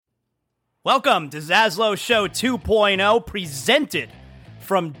Welcome to Zaslow Show 2.0, presented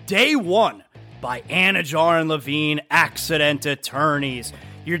from day one by Anajar and Levine Accident Attorneys.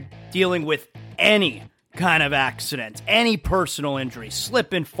 You're dealing with any kind of accident, any personal injury,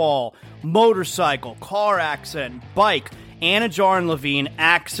 slip and fall, motorcycle, car accident, bike. Anajar and Levine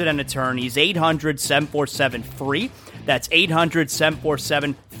Accident Attorneys, 800-747-FREE. That's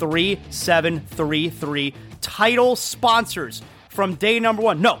 800-747-3733. Title sponsors from day number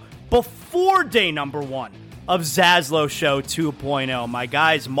one. No, before day number one of Zaslow Show 2.0. My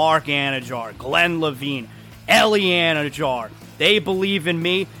guys Mark Anajar, Glenn Levine, Ellie Anajar. They believe in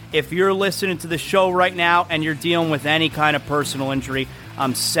me. If you're listening to the show right now and you're dealing with any kind of personal injury,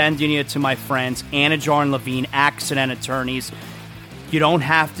 I'm sending you to my friends, Anajar and Levine Accident Attorneys. You don't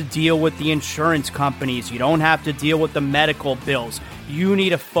have to deal with the insurance companies. You don't have to deal with the medical bills. You need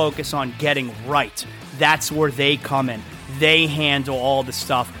to focus on getting right. That's where they come in. They handle all the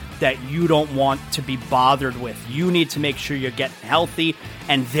stuff that you don't want to be bothered with. You need to make sure you're getting healthy,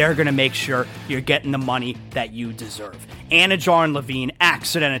 and they're going to make sure you're getting the money that you deserve. Anajar and Levine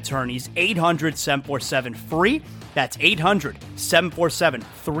Accident Attorneys, 800-747-FREE. That's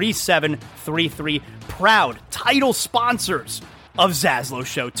 800-747-3733. Proud title sponsors of Zaslow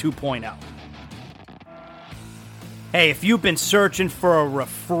Show 2.0. Hey, if you've been searching for a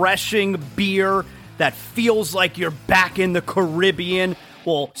refreshing beer that feels like you're back in the Caribbean,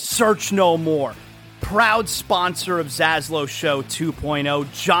 well, search no more. Proud sponsor of Zaslow Show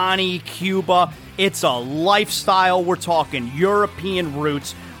 2.0, Johnny Cuba. It's a lifestyle. We're talking European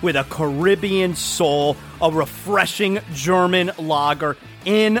roots with a Caribbean soul, a refreshing German lager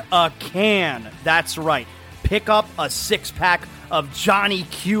in a can. That's right. Pick up a six-pack of Johnny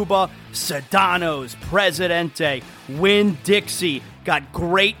Cuba, Sedanos, Presidente, Winn-Dixie. Got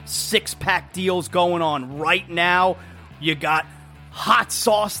great six-pack deals going on right now. You got hot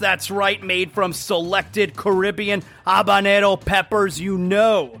sauce, that's right, made from selected Caribbean habanero peppers. You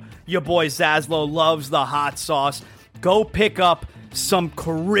know your boy Zaslow loves the hot sauce. Go pick up some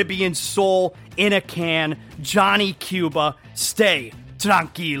Caribbean soul in a can. Johnny Cuba, stay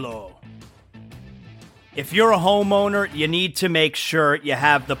tranquilo. If you're a homeowner, you need to make sure you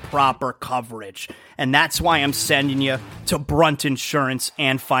have the proper coverage. And that's why I'm sending you to Brunt Insurance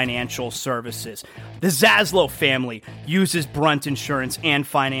and Financial Services. The Zaslow family uses Brunt Insurance and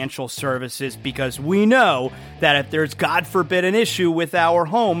Financial Services because we know that if there's, God forbid, an issue with our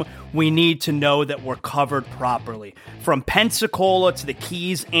home, we need to know that we're covered properly. From Pensacola to the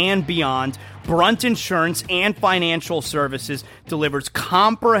Keys and beyond, Brunt Insurance and Financial Services delivers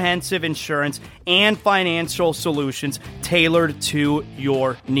comprehensive insurance and financial solutions tailored to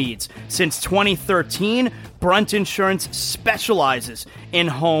your needs. Since 2013, Brunt Insurance specializes in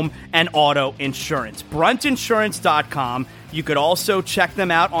home and auto insurance. BruntInsurance.com. You could also check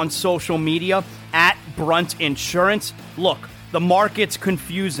them out on social media at Brunt Insurance. Look, the market's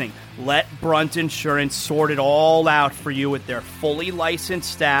confusing. Let Brunt Insurance sort it all out for you with their fully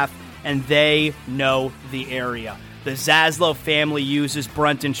licensed staff, and they know the area. The Zaslow family uses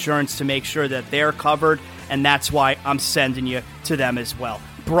Brunt Insurance to make sure that they're covered, and that's why I'm sending you to them as well.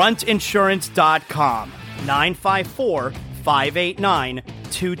 BruntInsurance.com,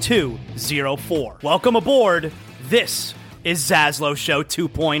 954-589-2204. Welcome aboard. This is Zaslow Show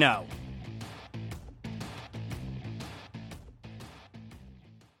 2.0.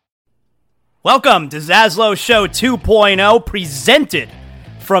 Welcome to Zaslow Show 2.0, presented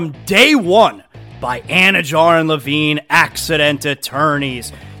from day one by Anajar and Levine Accident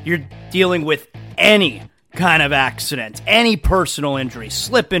Attorneys. You're dealing with any kind of accident, any personal injury,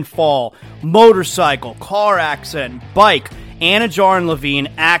 slip and fall, motorcycle, car accident, bike. Anajar and Levine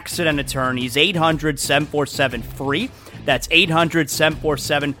Accident Attorneys, 800-747-FREE. That's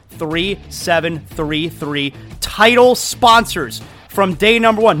 800-747-3733. Title sponsors from day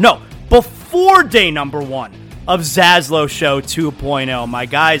number one. No, before day number one of Zaslow Show 2.0. My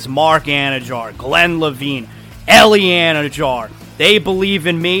guys Mark Anajar, Glenn Levine, Ellie Anajar. They believe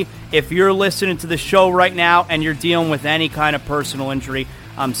in me. If you're listening to the show right now and you're dealing with any kind of personal injury,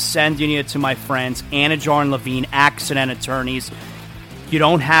 I'm sending you to my friends, Anajar and Levine Accident Attorneys. You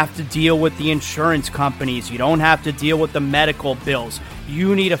don't have to deal with the insurance companies. You don't have to deal with the medical bills.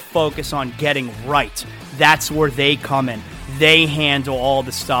 You need to focus on getting right. That's where they come in. They handle all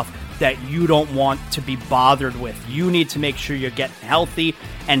the stuff that you don't want to be bothered with. You need to make sure you're getting healthy,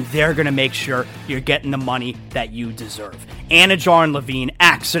 and they're going to make sure you're getting the money that you deserve. Anajar and Levine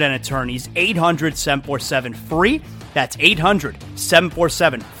Accident Attorneys, 800-747-FREE. That's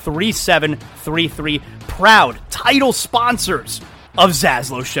 800-747-3733. Proud title sponsors of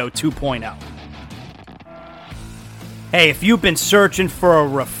Zaslow Show 2.0. Hey, if you've been searching for a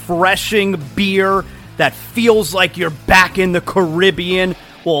refreshing beer that feels like you're back in the Caribbean,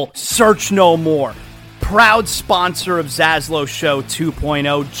 well, search no more. Proud sponsor of Zaslow Show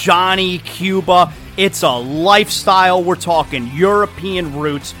 2.0, Johnny Cuba. It's a lifestyle. We're talking European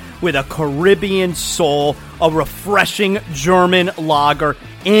roots with a Caribbean soul, a refreshing German lager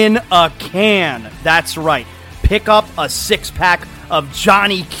in a can. That's right. Pick up a six-pack of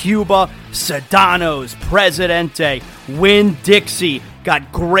Johnny Cuba, Sedanos, Presidente, Winn-Dixie.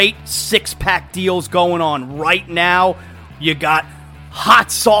 Got great six-pack deals going on right now. You got hot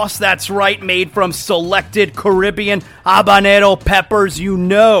sauce, that's right, made from selected Caribbean habanero peppers. You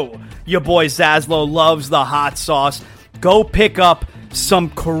know your boy Zaslow loves the hot sauce. Go pick up some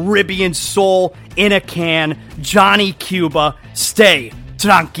Caribbean soul in a can. Johnny Cuba, stay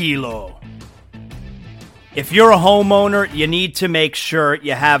tranquilo. If you're a homeowner, you need to make sure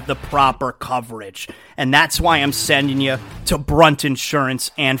you have the proper coverage. And that's why I'm sending you to Brunt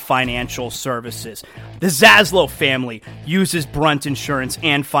Insurance and Financial Services. The Zaslow family uses Brunt Insurance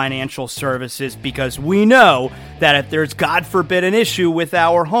and Financial Services because we know that if there's, God forbid, an issue with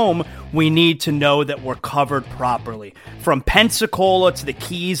our home, we need to know that we're covered properly. From Pensacola to the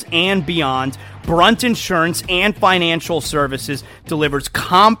Keys and beyond, Brunt Insurance and Financial Services delivers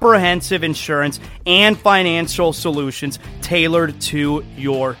comprehensive insurance and financial solutions tailored to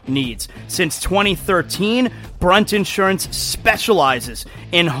your needs. Since 2013, Brunt Insurance specializes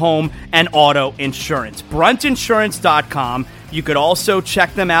in home and auto insurance. BruntInsurance.com. You could also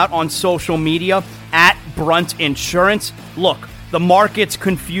check them out on social media at Brunt Insurance. Look, the market's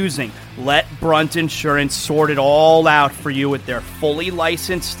confusing. Let Brunt Insurance sort it all out for you with their fully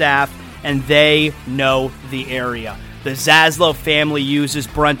licensed staff, and they know the area. The Zaslow family uses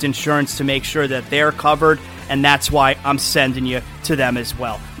Brunt Insurance to make sure that they're covered, and that's why I'm sending you to them as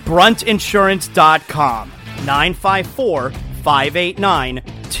well. BruntInsurance.com,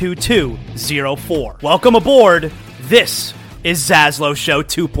 954-589-2204. Welcome aboard. This is Zaslow Show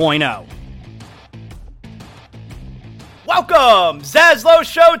 2.0. Welcome, Zaslow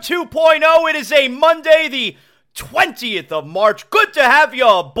Show 2.0. It is a Monday, the 20th of March. Good to have you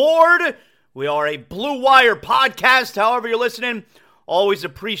aboard. We are a Blue Wire podcast. However you're listening, always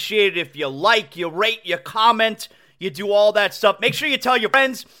appreciate it if you like, you rate, you comment, you do all that stuff. Make sure you tell your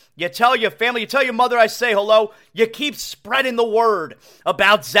friends, you tell your family, you tell your mother I say hello. You keep spreading the word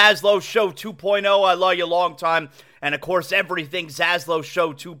about Zaslow Show 2.0. I love you a long time. And, of course, everything Zaslow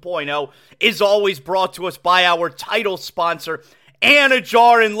Show 2.0 is always brought to us by our title sponsor,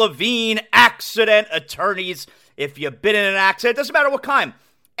 Anajar and Levine Accident Attorneys. If you've been in an accident, doesn't matter what kind,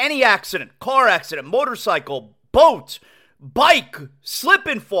 any accident, car accident, motorcycle, boat, bike, slip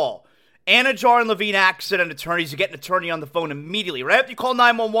and fall, Anajar and Levine Accident Attorneys, you get an attorney on the phone immediately. Right after you call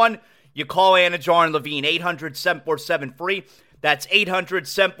 911, you call Anajar and Levine, 800-747-FREE. That's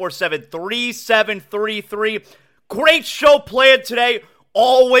 800-747-3733. Great show planned today.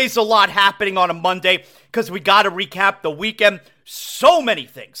 Always a lot happening on a Monday because we got to recap the weekend. So many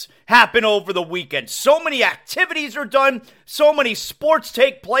things happen over the weekend. So many activities are done. So many sports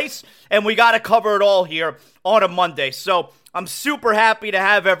take place. And we got to cover it all here on a Monday. So I'm super happy to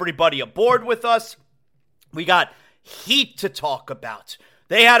have everybody aboard with us. We got Heat to talk about.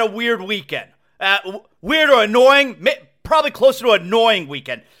 They had a weird weekend. Weird or annoying, probably closer to annoying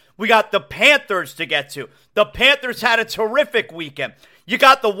weekend. We got the Panthers to get to. The Panthers had a terrific weekend. You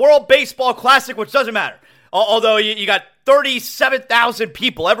got the World Baseball Classic, which doesn't matter. Although you got 37,000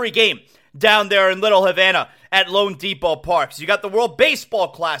 people every game down there in Little Havana at Lone Depot Park. So you got the World Baseball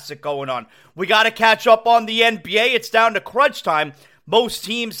Classic going on. We got to catch up on the NBA. It's down to crunch time. Most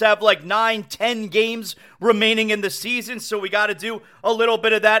teams have like 9-10 games remaining in the season, so we got to do a little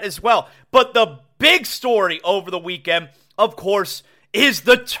bit of that as well. But the big story over the weekend, of course, is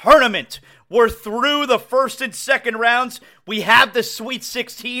the tournament. We're through the first and second rounds. We have the Sweet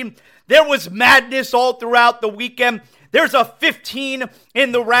 16. There was madness all throughout the weekend. There's a 15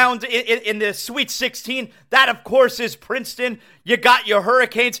 in the round in the Sweet 16. That, of course, is Princeton. You got your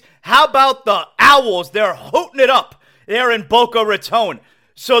Hurricanes. How about the Owls? They're hooting it up there in Boca Raton.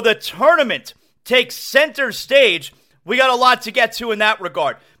 So the tournament takes center stage. We got a lot to get to in that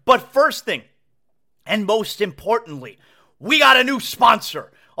regard. But first thing, and most importantly, we got a new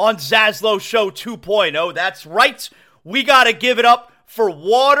sponsor on Zaslow Show 2.0. That's right. We got to give it up for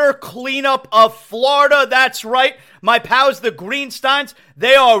Water Cleanup of Florida. That's right. My pals, the Greensteins,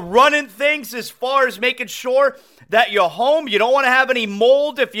 they are running things as far as making sure that your home, you don't want to have any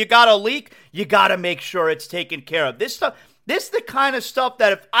mold if you got a leak. You got to make sure it's taken care of. This This is the kind of stuff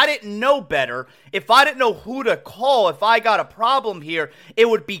that if I didn't know better, if I didn't know who to call, if I got a problem here, it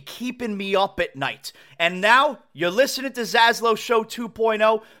would be keeping me up at night. And now you're listening to Zaslow Show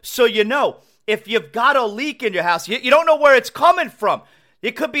 2.0, so you know, if you've got a leak in your house, you don't know where it's coming from.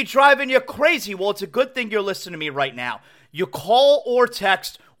 It could be driving you crazy. Well, it's a good thing you're listening to me right now. You call or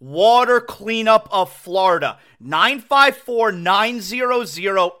text Water Cleanup of Florida,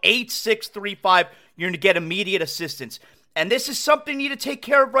 954-900-8635. You're going to get immediate assistance. And this is something you need to take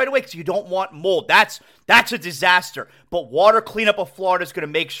care of right away because you don't want mold. That's a disaster. But Water Cleanup of Florida is going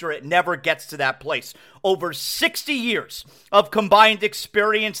to make sure it never gets to that place. Over 60 years of combined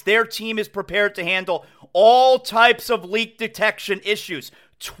experience, their team is prepared to handle all types of leak detection issues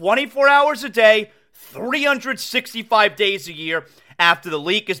 24 hours a day, 365 days a year. After the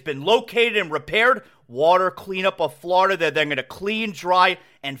leak has been located and repaired, Water Cleanup of Florida, they're going to clean, dry,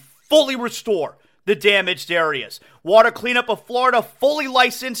 and fully restore the damaged areas. Water Cleanup of Florida, fully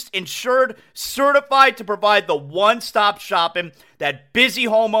licensed, insured, certified to provide the one-stop shopping that busy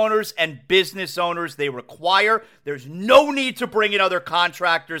homeowners and business owners, they require. There's no need to bring in other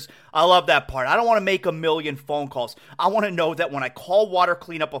contractors. I love that part. I don't want to make a million phone calls. I want to know that when I call Water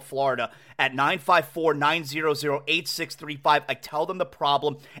Cleanup of Florida at 954-900-8635, I tell them the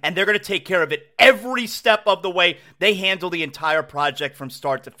problem, and they're going to take care of it every step of the way. They handle the entire project from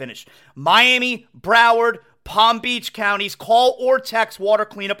start to finish. Miami, Broward, Palm Beach counties, call or text Water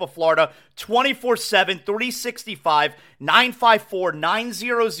Cleanup of Florida 24/7, 365,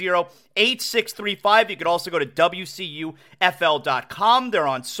 954-900-8635. You can also go to WCUFL.com. They're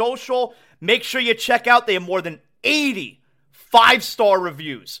on social. Make sure you check out, they have more than 80 5-star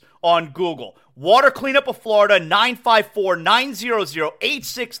reviews on Google. Water Cleanup of Florida,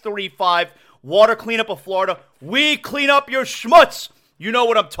 954-900-8635. Water Cleanup of Florida. We clean up your schmutz. You know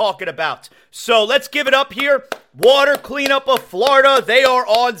what I'm talking about. So let's give it up here. Water Cleanup of Florida. They are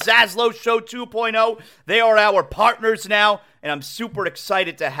on Zaslow Show 2.0. They are our partners now, and I'm super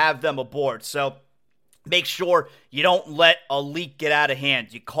excited to have them aboard. So make sure you don't let a leak get out of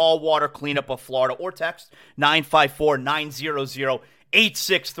hand. You call Water Cleanup of Florida or text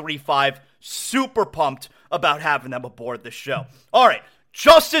 954-900-8635. Super pumped about having them aboard the show. All right,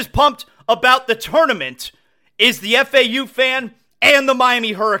 just as pumped about the tournament is the FAU fan and the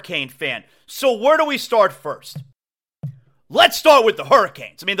Miami Hurricane fan. So where do we start first? Let's start with the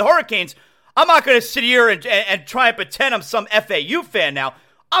Hurricanes. I mean, the Hurricanes, I'm not going to sit here and try and pretend I'm some FAU fan now.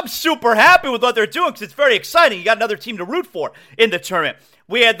 I'm super happy with what they're doing because it's very exciting. You got another team to root for in the tournament.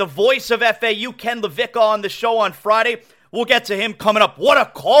 We had the voice of FAU, Ken Levicka, on the show on Friday. We'll get to him coming up. What a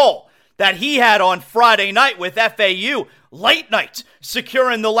call that he had on Friday night with FAU. Late night,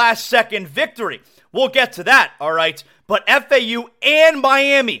 securing the last-second victory. We'll get to that, all right? But FAU and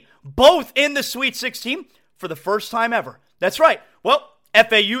Miami, both in the Sweet 16 for the first time ever. That's right. Well,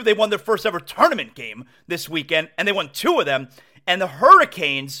 FAU, they won their first ever tournament game this weekend, and they won 2 of them. And the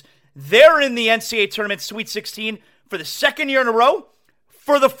Hurricanes, they're in the NCAA Tournament Sweet 16 for the second year in a row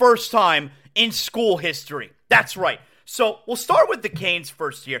for the first time in school history. That's right. So we'll start with the Canes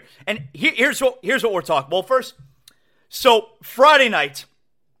first here. And here's what we're talking. Well, first, so Friday night,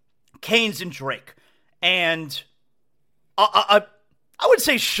 Canes and Drake. And I would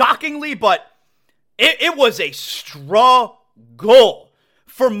say shockingly, but it was a struggle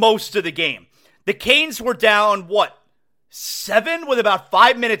for most of the game. The Canes were down, 7 with about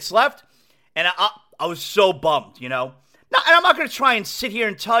 5 minutes left, and I was so bummed, you know. Now, and I'm not going to try and sit here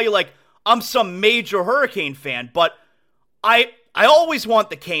and tell you like I'm some major Hurricane fan, but I always want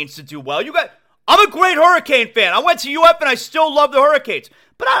the Canes to do well. I'm a great Hurricane fan. I went to UF and I still love the Hurricanes,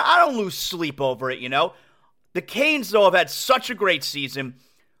 but I don't lose sleep over it, you know. The Canes, though, have had such a great season.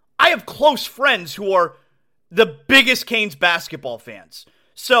 I have close friends who are the biggest Canes basketball fans.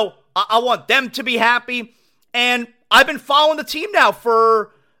 So I want them to be happy. And I've been following the team now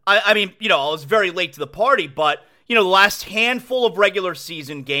for, I was very late to the party, but, the last handful of regular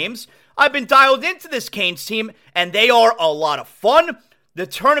season games, I've been dialed into this Canes team, and they are a lot of fun. The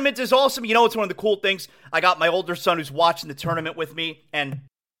tournament is awesome. It's one of the cool things. I got my older son who's watching the tournament with me, and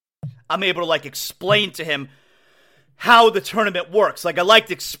I'm able to, explain to him how the tournament works. I liked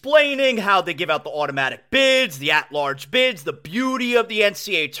explaining how they give out the automatic bids, the at-large bids. The beauty of the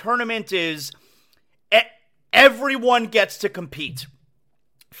NCAA tournament is everyone gets to compete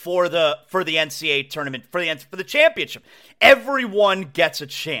for the NCAA tournament, for the championship. Everyone gets a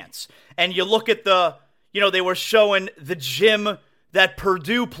chance. And you look at they were showing the gym that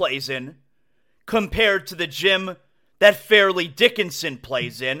Purdue plays in compared to the gym that Fairleigh Dickinson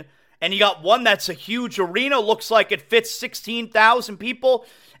plays in. and you got one that's a huge arena, looks like it fits 16,000 people,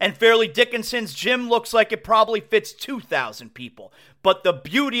 and Fairleigh Dickinson's gym looks like it probably fits 2,000 people. But the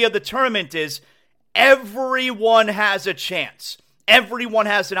beauty of the tournament is everyone has a chance. Everyone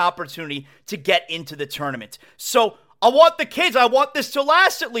has an opportunity to get into the tournament. So I want this to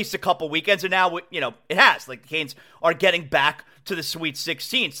last at least a couple weekends, and now, it has. Like, the Canes are getting back to the Sweet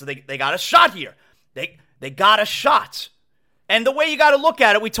 16, so they got a shot here. They got a shot. And the way you got to look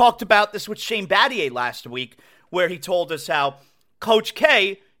at it, we talked about this with Shane Battier last week, where he told us how Coach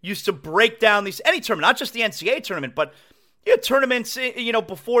K used to break down any tournament, not just the NCAA tournament, but tournaments,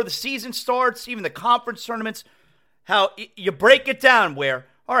 before the season starts, even the conference tournaments, how you break it down where,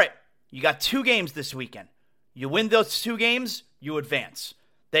 all right, you got 2 games this weekend. You win those 2 games, you advance.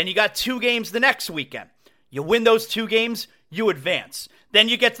 Then you got 2 games the next weekend. You win those 2 games, you advance. Then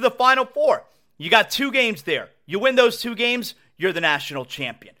you get to the Final Four. You got 2 games there. You win those 2 games, you're the national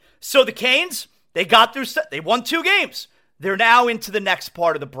champion. So the Canes, they won 2 games. They're now into the next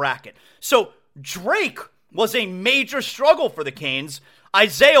part of the bracket. So Drake was a major struggle for the Canes.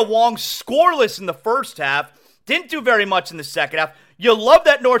 Isaiah Wong scoreless in the first half. Didn't do very much in the second half. You love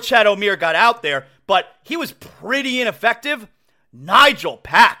that Norchad Omier got out there, but he was pretty ineffective. Nigel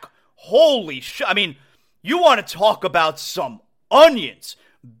Pack, holy shit. I mean, you want to talk about some onions.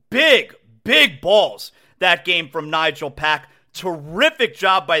 Big balls that game from Nigel Pack. Terrific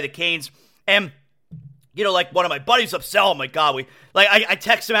job by the Canes. And, like one of my buddies upset, oh my God, I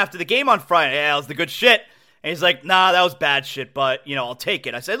text him after the game on Friday, that was the good shit. And he's like, nah, that was bad shit, but, I'll take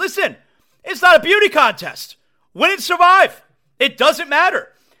it. I said, listen, it's not a beauty contest. Win and survive. It doesn't matter.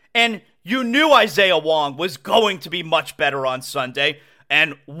 And you knew Isaiah Wong was going to be much better on Sunday.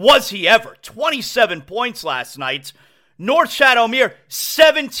 And was he ever? 27 points last night. Norchad Omier,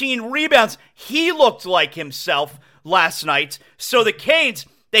 17 rebounds. He looked like himself last night. So the Canes,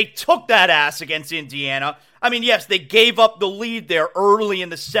 they took that ass against Indiana. I mean, yes, they gave up the lead there early in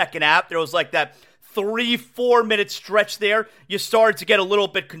the second half. There was like that 3-4 minute stretch there. You started to get a little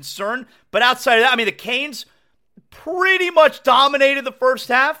bit concerned. But outside of that, I mean, the Canes pretty much dominated the first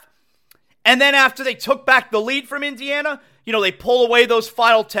half. And then after they took back the lead from Indiana, they pull away those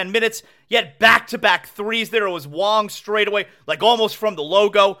final 10 minutes. You had back-to-back threes there. It was Wong straight away, like almost from the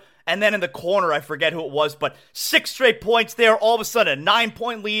logo. And then in the corner, I forget who it was, but 6 straight points there. All of a sudden, a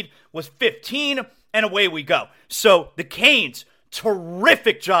 9-point lead was 15, and away we go. So the Canes,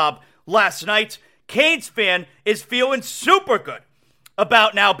 terrific job last night. Canes fan is feeling super good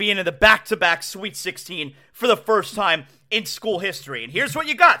about now being in the back-to-back Sweet 16 for the first time in school history. And here's what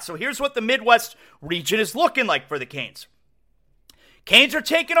you got. So here's what the Midwest region is looking like for the Canes. Canes are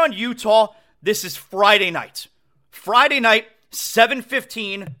taking on Utah. This is Friday night. Friday night,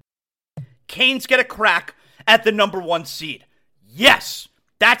 7:15. Canes get a crack at the number 1 seed. Yes,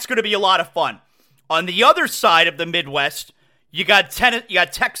 that's going to be a lot of fun. On the other side of the Midwest, you got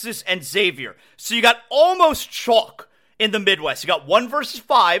Texas and Xavier. So you got almost chalk in the Midwest. You got 1 versus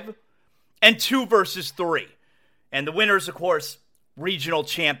 5 and 2 versus 3. And the winners, of course, regional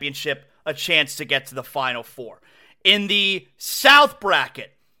championship, a chance to get to the Final Four. In the South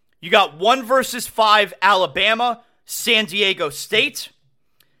bracket, you got 1 versus 5 Alabama, San Diego State.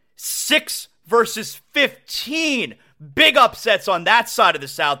 6 versus 15. Big upsets on that side of the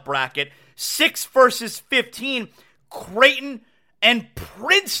South bracket. 6 versus 15, Creighton and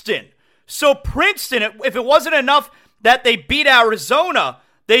Princeton. So Princeton, if it wasn't enough that they beat Arizona,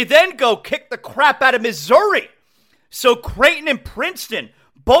 they then go kick the crap out of Missouri. So Creighton and Princeton,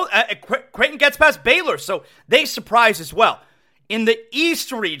 both Creighton gets past Baylor, so they surprise as well. In the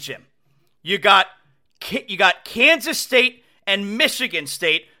East region, you got Kansas State and Michigan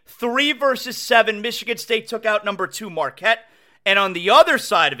State. 3 versus 7. Michigan State took out number 2 Marquette. And on the other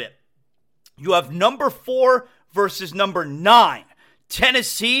side of it, you have number 4 versus number 9.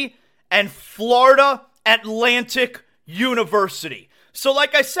 Tennessee and Florida Atlantic University. So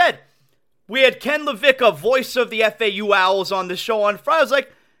like I said, we had Ken Levicka, voice of the FAU Owls, on the show on Friday. I was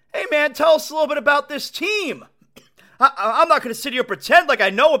like, hey man, tell us a little bit about this team. I'm not going to sit here and pretend like I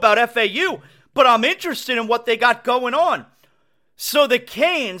know about FAU, but I'm interested in what they got going on. So the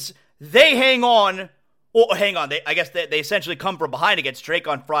Canes, they hang on. Well, hang on. I guess they essentially come from behind against Drake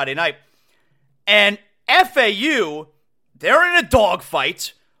on Friday night. And FAU, they're in a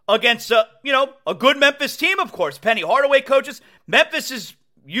dogfight against a good Memphis team, of course. Penny Hardaway coaches. Memphis is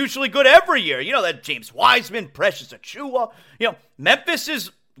usually good every year. You know, that James Wiseman, Precious Achiuwa. Memphis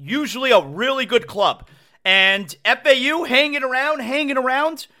is usually a really good club. And FAU hanging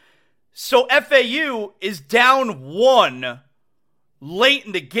around. So FAU is down 1 late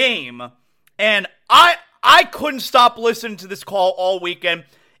in the game. And I couldn't stop listening to this call all weekend.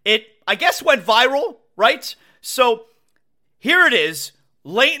 It I guess went viral, right? So here it is,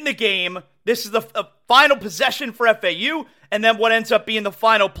 late in the game. This is the final possession for FAU, and then what ends up being the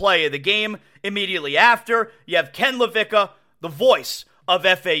final play of the game immediately after. You have Ken LaVicka, the voice of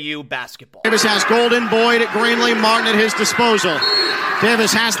FAU basketball. Davis has Golden, Boyd, Greenlee, Martin at his disposal.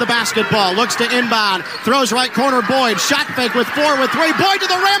 Davis has the basketball, looks to inbound, throws right corner, Boyd, shot fake with 4 with 3, Boyd to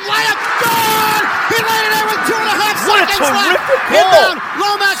the rim, layup, good! He laid it in with 2.5 seconds left. What a terrific goal! Inbound,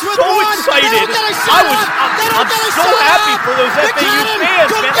 Lomax with so 1. Excited! I'm so happy for those FAU fans,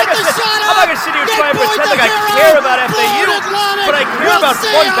 man. Like I said, I'm not gonna sit here trying to pretend like I care about FAU, but I care about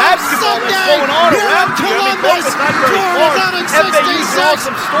fun basketball that's going on around here. I mean, Columbus not very far. FAU's an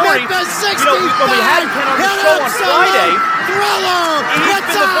awesome story. You know, when we had Ken on the show on Friday, he's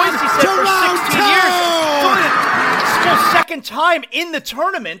been the voice, he said, for 16 years. Still second time in the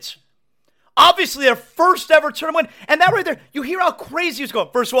tournament. Obviously, their first ever tournament. And that right there, you hear how crazy it's going.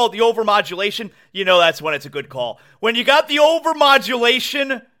 First of all, the overmodulation, you know that's when it's a good call. When you got the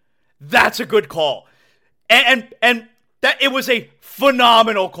overmodulation, that's a good call. And that it was a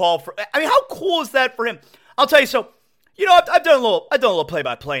phenomenal call for. I mean, how cool is that for him? I'll tell you. So, you know, I've done a little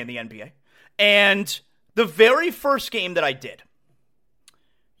play-by-play in the NBA, and the very first game that I did,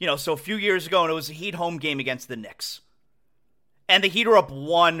 you know, so a few years ago, and it was a Heat home game against the Knicks, and the Heat are up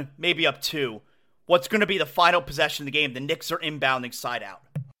 1, maybe up 2. What's going to be the final possession of the game? The Knicks are inbounding side out,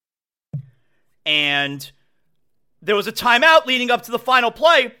 and there was a timeout leading up to the final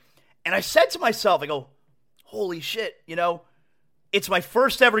play, and I said to myself, I go, holy shit, you know, it's my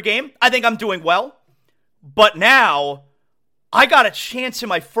first ever game. I think I'm doing well. But now, I got a chance in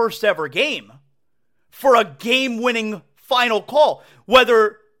my first ever game for a game-winning final call.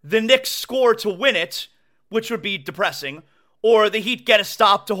 Whether the Knicks score to win it, which would be depressing, or the Heat get a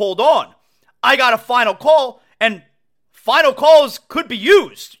stop to hold on. I got a final call, and final calls could be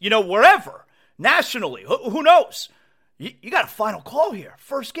used, you know, wherever, nationally. Who knows? You got a final call here,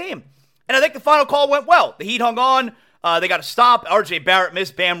 first game. And I think the final call went well. The Heat hung on. They got a stop. RJ Barrett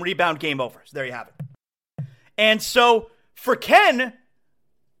missed. Bam, rebound, game over. So there you have it. And so, for Ken,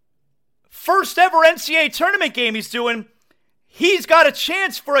 first ever NCAA tournament game he's doing, he's got a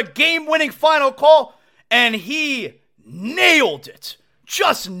chance for a game-winning final call, and he nailed it.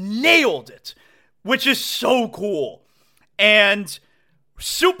 Just nailed it, which is so cool. And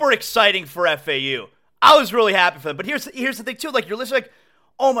super exciting for FAU. I was really happy for them. But here's the thing, too. Like, you're listening, like,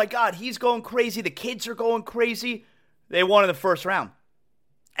 oh, my God, he's going crazy. The kids are going crazy. They won in the first round.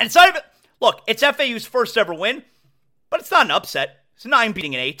 And it's not even... Look, it's FAU's first ever win, but it's not an upset. It's a 9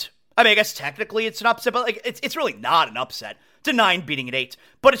 beating an 8. I mean, I guess technically it's an upset, but like it's really not an upset. It's a 9 beating an 8.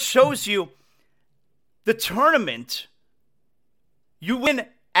 But it shows you the tournament, you win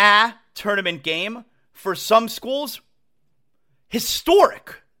a tournament game for some schools,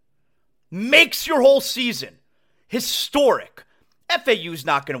 historic. Makes your whole season historic. FAU's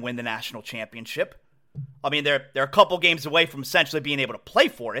not going to win the national championship. I mean, they're a couple games away from essentially being able to play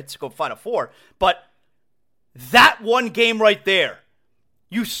for it to go Final Four. But that one game right there,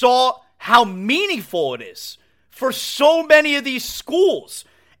 you saw how meaningful it is for so many of these schools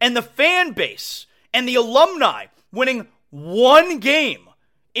and the fan base and the alumni winning one game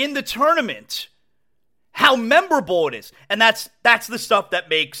in the tournament. How memorable it is. And that's the stuff that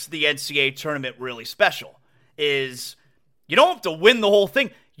makes the NCAA tournament really special. Is you don't have to win the whole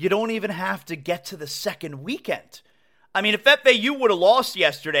thing. You don't even have to get to the second weekend. I mean, if FAU would have lost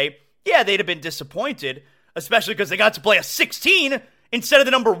yesterday, yeah, they'd have been disappointed, especially because they got to play a 16 instead of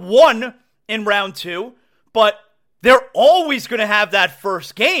the number 1 in round 2. But they're always going to have that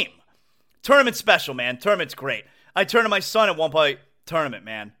first game. Tournament's special, man. Tournament's great. I turned to my son at one point, tournament,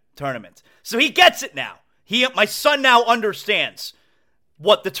 man. Tournament. So he gets it now. My son now understands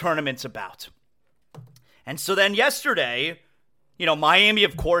what the tournament's about. And so then yesterday... You know, Miami,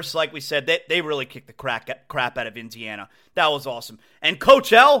 of course, like we said, they really kicked the crap out of Indiana. That was awesome. And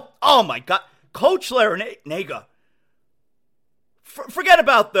Coach L, oh my God. Coach Larinaga. Forget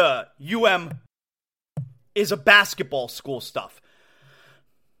about the UM is a basketball school stuff.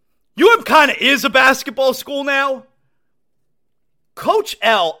 UM kind of is a basketball school now. Coach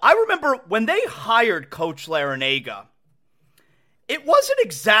L, I remember when they hired Coach Larinaga, it wasn't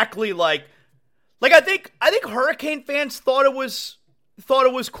exactly like I think Hurricane fans thought it was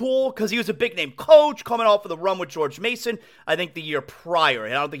cool because he was a big name coach coming off of the run with George Mason. I think the year prior,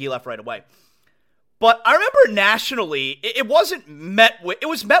 and I don't think he left right away. But I remember nationally, it was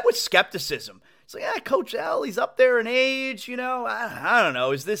met with skepticism. It's like, yeah, Coach L, he's up there in age, you know. I don't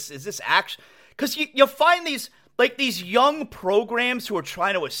know. Is this action? Because you'll find these young programs who are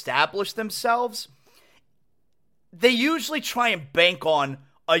trying to establish themselves. They usually try and bank on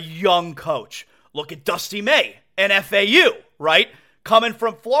a young coach. Look at Dusty May and FAU, right? Coming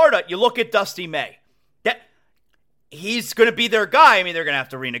from Florida, you look at Dusty May. He's going to be their guy. I mean, they're going to have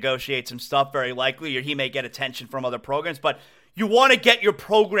to renegotiate some stuff, very likely, or he may get attention from other programs, but you want to get your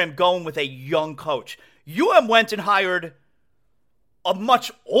program going with a young coach. Went and hired a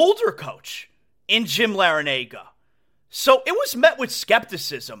much older coach in Jim Larinaga. So it was met with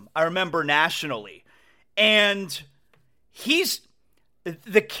skepticism, I remember, nationally. And he's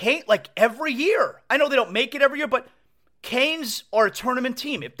the Cane, like every year. I know they don't make it every year, but Canes are a tournament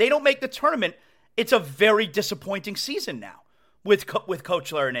team. If they don't make the tournament, it's a very disappointing season now with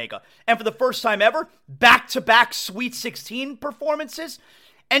Coach Larinaga. And for the first time ever, back-to-back Sweet 16 performances,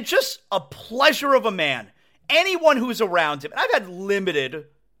 and just a pleasure of a man. Anyone who's around him, and I've had limited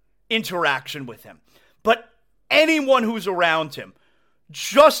interaction with him, but anyone who's around him,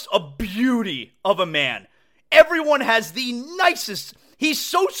 just a beauty of a man. Everyone has the nicest, he's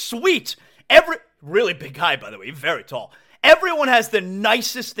so sweet. Really big guy, by the way, very tall. Everyone has the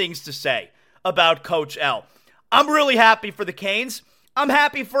nicest things to say about Coach L. I'm really happy for the Canes. I'm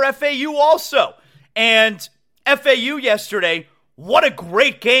happy for FAU also. And FAU yesterday, what a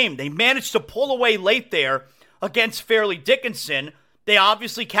great game. They managed to pull away late there against Fairleigh Dickinson. They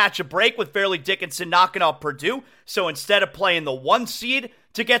obviously catch a break with Fairleigh Dickinson knocking out Purdue. So instead of playing the 1 seed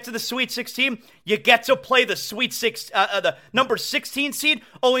to get to the Sweet 16, you get to play the number 16 seed.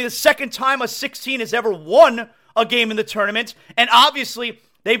 Only the second time a 16 has ever won a game in the tournament. And obviously,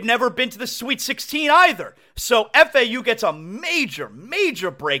 they've never been to the Sweet 16 either. So FAU gets a major, major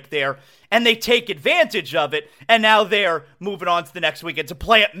break there, and they take advantage of it. And now they're moving on to the next weekend to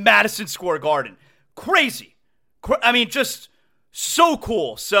play at Madison Square Garden. Crazy. I mean, just so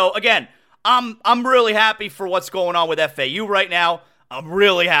cool. So again, I'm really happy for what's going on with FAU right now. I'm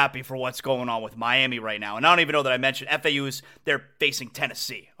really happy for what's going on with Miami right now. And I don't even know that I mentioned they're facing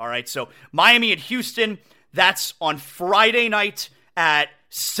Tennessee. All right. So Miami and Houston, that's on Friday night at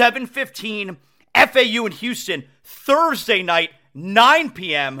 7:15. FAU and Houston, Thursday night, 9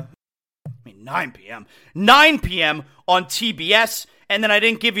 p.m. 9 p.m. on TBS. And then I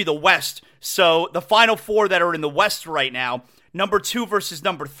didn't give you the West. So the final four that are in the West right now, number 2 versus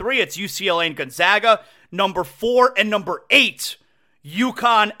number 3, it's UCLA and Gonzaga. Number 4 and number 8,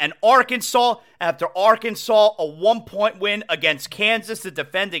 UConn and Arkansas. After Arkansas, a 1-point win against Kansas, the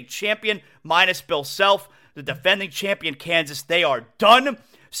defending champion, minus Bill Self. The defending champion Kansas, they are done.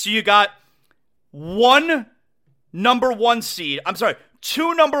 So you got 2 number 1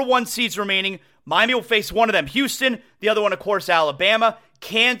 seeds remaining. Miami will face one of them, Houston. The other one, of course, Alabama.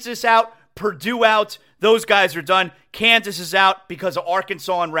 Kansas out, Purdue out. Those guys are done. Kansas is out because of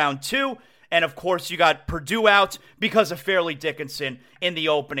Arkansas in round 2. And, of course, you got Purdue out because of Fairleigh Dickinson in the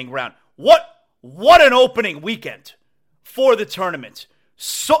opening round. What an opening weekend for the tournament.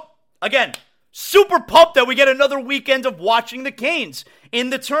 So, again, super pumped that we get another weekend of watching the Canes in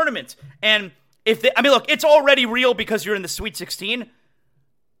the tournament. And look, it's already real because you're in the Sweet 16.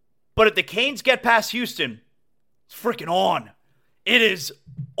 But if the Canes get past Houston, it's freaking on. It is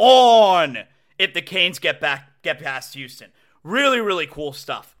on if the Canes get past Houston. Really, really cool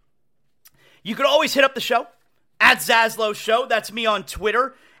stuff. You can always hit up the show at Zaslow Show. That's me on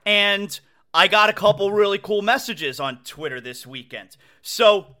Twitter. And I got a couple really cool messages on Twitter this weekend.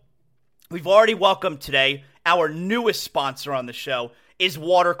 So we've already welcomed today our newest sponsor on the show is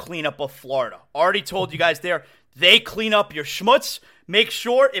Water Cleanup of Florida. Already told you guys there, they clean up your schmutz. Make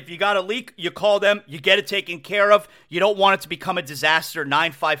sure if you got a leak, you call them, you get it taken care of. You don't want it to become a disaster.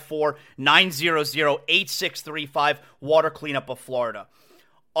 954-900-8635, Water Cleanup of Florida.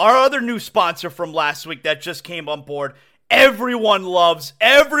 Our other new sponsor from last week that just came on board, everyone loves,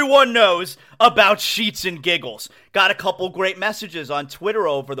 everyone knows about Sheets and Giggles. Got a couple great messages on Twitter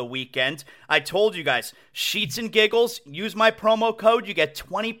over the weekend. I told you guys, Sheets and Giggles, use my promo code, you get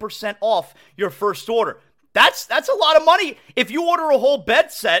 20% off your first order. That's a lot of money. If you order a whole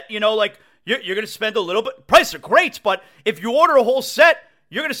bed set, you're going to spend a little bit. Prices are great, but if you order a whole set,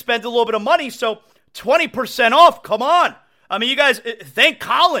 you're going to spend a little bit of money. So 20% off, come on. I mean, you guys, thank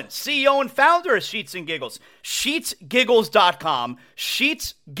Colin, CEO and founder of Sheets and Giggles. SheetsGiggles.com.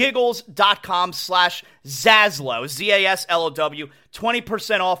 SheetsGiggles.com/Zaslow. ZASLOW.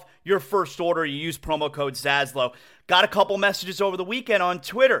 20% off your first order. You use promo code Zaslow. Got a couple messages over the weekend on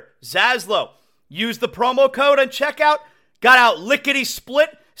Twitter. Zaslow. Use the promo code on checkout. Got out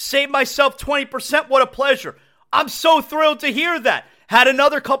lickety-split. Saved myself 20%. What a pleasure. I'm so thrilled to hear that. Had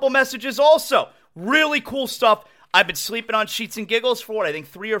another couple messages also. Really cool stuff. I've been sleeping on Sheets and Giggles for,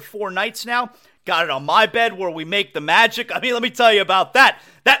 3 or 4 nights now. Got it on my bed where we make the magic. I mean, let me tell you about that.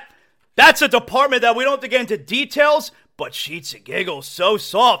 That's a department that we don't have to get into details, but Sheets and Giggles, so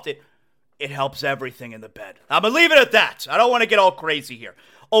soft, it helps everything in the bed. I'm going to leave it at that. I don't want to get all crazy here.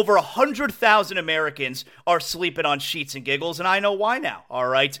 Over 100,000 Americans are sleeping on Sheets and Giggles, and I know why now, all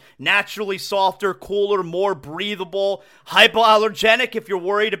right? Naturally softer, cooler, more breathable, hypoallergenic if you're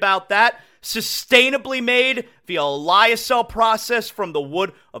worried about that. Sustainably made via a lyocell process from the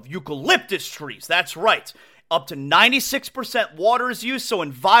wood of eucalyptus trees. That's right. Up to 96% water is used, so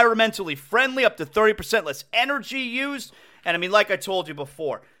environmentally friendly, up to 30% less energy used. And I mean, like I told you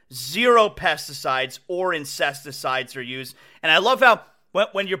before, 0 pesticides or insecticides are used. And I love how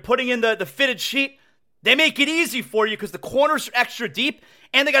when you're putting in the fitted sheet, they make it easy for you because the corners are extra deep,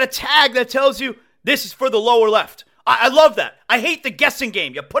 and they got a tag that tells you this is for the lower left. I love that. I hate the guessing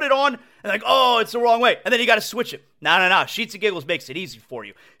game. You put it on, and like, oh, it's the wrong way. And then you got to switch it. No. Sheets and Giggles makes it easy for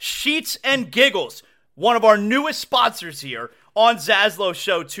you. Sheets and Giggles, one of our newest sponsors here on Zaslow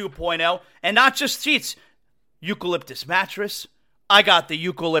Show 2.0. And not just sheets, eucalyptus mattress. I got the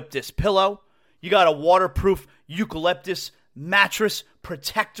eucalyptus pillow. You got a waterproof eucalyptus mattress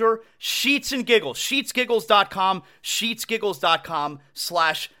protector. Sheets and Giggles. Sheetsgiggles.com.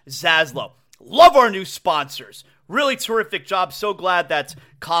 Sheetsgiggles.com/Zaslow. Love our new sponsors. Really terrific job. So glad that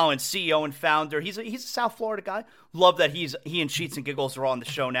Colin, CEO and founder, he's a South Florida guy. Love that he and Sheets and Giggles are on the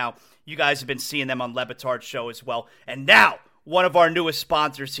show now. You guys have been seeing them on Le Batard's show as well. And now, one of our newest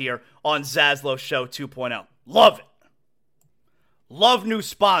sponsors here on Zaslow Show 2.0. Love it. Love new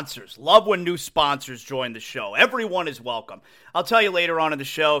sponsors. Love when new sponsors join the show. Everyone is welcome. I'll tell you later on in the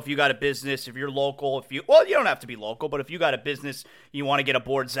show if you got a business, if you're local, you don't have to be local, but if you got a business, you want to get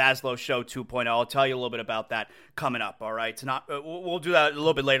aboard Zaslow Show 2.0, I'll tell you a little bit about that coming up, all right? We'll do that a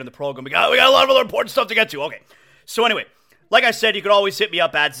little bit later in the program. We got a lot of other important stuff to get to. Okay, so anyway, like I said, you could always hit me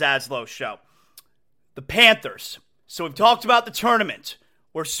up at Zaslow Show. The Panthers. So we've talked about the tournament.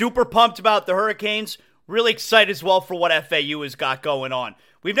 We're super pumped about the Hurricanes. Really excited as well for what FAU has got going on.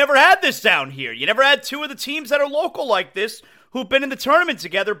 We've never had this down here. You never had two of the teams that are local like this who've been in the tournament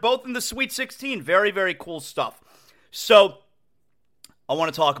together, both in the Sweet 16. Very, very cool stuff. So, I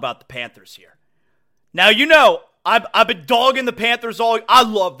want to talk about the Panthers here. Now, you know, I've been dogging the Panthers I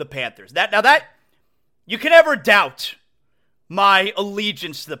love the Panthers. That you can never doubt my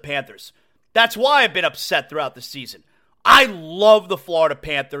allegiance to the Panthers. That's why I've been upset throughout the season. I love the Florida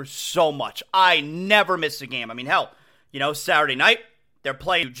Panthers so much. I never miss a game. I mean, hell, Saturday night, they're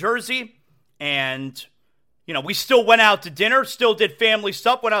playing New Jersey, and, we still went out to dinner, still did family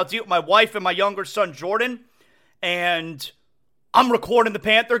stuff, went out to eat with my wife and my younger son, Jordan, and I'm recording the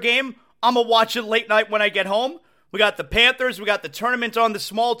Panther game. I'm going to watch it late night when I get home. We got the Panthers. We got the tournament on the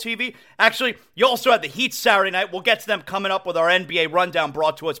small TV. Actually, you also have the Heat Saturday night. We'll get to them coming up with our NBA rundown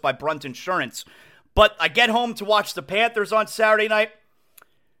brought to us by Brunt Insurance. But I get home to watch the Panthers on Saturday night.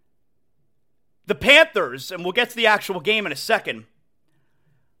 The Panthers, and we'll get to the actual game in a second,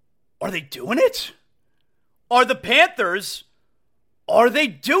 are they doing it? Are the Panthers, are they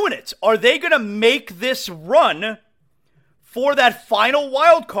doing it? Are they going to make this run for that final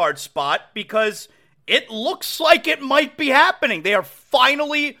wild card spot? Because it looks like it might be happening. They are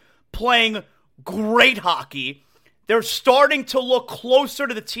finally playing great hockey. They're starting to look closer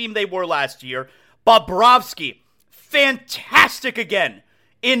to the team they were last year. Bobrovsky, fantastic again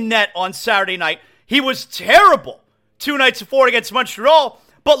in net on Saturday night. He was terrible 2 nights before against Montreal,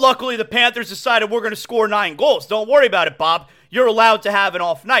 but luckily the Panthers decided we're going to score 9 goals. Don't worry about it, Bob. You're allowed to have an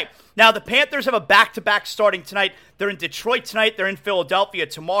off night. Now, the Panthers have a back-to-back starting tonight. They're in Detroit tonight. They're in Philadelphia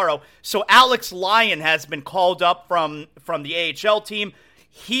tomorrow. So Alex Lyon has been called up from the AHL team.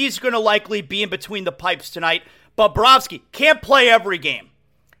 He's going to likely be in between the pipes tonight. Bobrovsky can't play every game.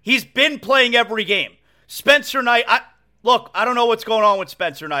 He's been playing every game. Spencer Knight, I don't know what's going on with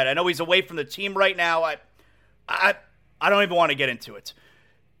Spencer Knight. I know he's away from the team right now. I don't even want to get into it.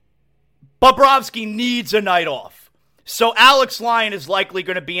 Bobrovsky needs a night off. So Alex Lyon is likely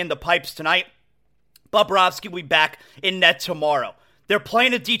going to be in the pipes tonight. Bobrovsky will be back in net tomorrow. They're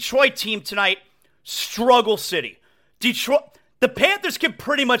playing a Detroit team tonight. Struggle City. Detroit. The Panthers can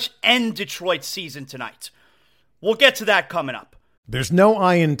pretty much end Detroit's season tonight. We'll get to that coming up. There's no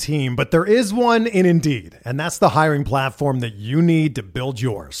I in team, but there is one in Indeed, and that's the hiring platform that you need to build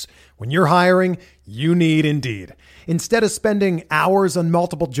yours. When you're hiring, you need Indeed. Instead of spending hours on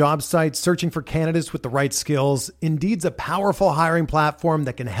multiple job sites searching for candidates with the right skills, Indeed's a powerful hiring platform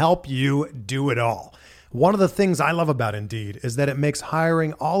that can help you do it all. One of the things I love about Indeed is that it makes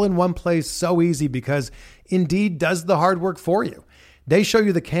hiring all in one place so easy because Indeed does the hard work for you. They show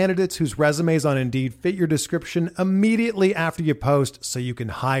you the candidates whose resumes on Indeed fit your description immediately after you post so you can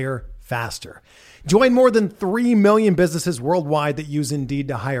hire faster. Join more than 3 million businesses worldwide that use Indeed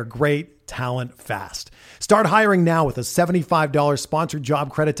to hire great talent fast. Start hiring now with a $75 sponsored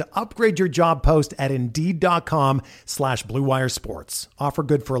job credit to upgrade your job post at Indeed.com/Blue Wire Sports. Offer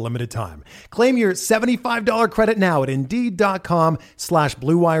good for a limited time. Claim your $75 credit now at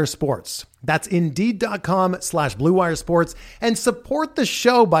Indeed.com/Blue Wire Sports. That's Indeed.com/Blue Wire Sports, and support the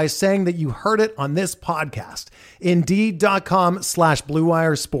show by saying that you heard it on this podcast. Indeed.com/Blue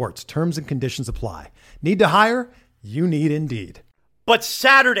Wire Sports. Terms and conditions apply. Need to hire? You need Indeed. But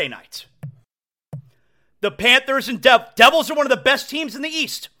Saturday night, the Panthers and Devils are one of the best teams in the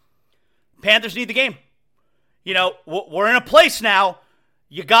East. Panthers need the game. You know, we're in a place now.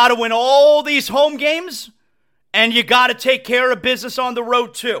 You got to win all these home games, and you got to take care of business on the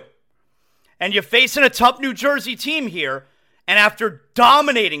road too. And you're facing a tough New Jersey team here, and after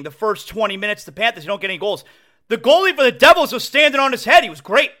dominating the first 20 minutes, the Panthers don't get any goals. The goalie for the Devils was standing on his head. He was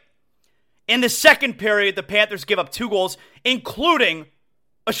great. In the second period, the Panthers give up 2 goals, including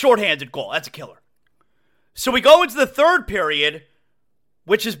a shorthanded goal. That's a killer. So we go into the third period,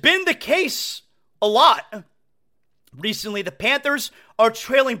 which has been the case a lot. Recently, the Panthers are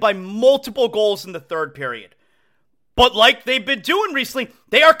trailing by multiple goals in the third period. But like they've been doing recently,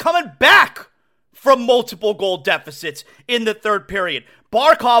 they are coming back from multiple goal deficits in the third period.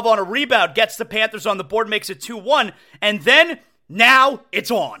 Barkov on a rebound gets the Panthers on the board, makes it 2-1, and then now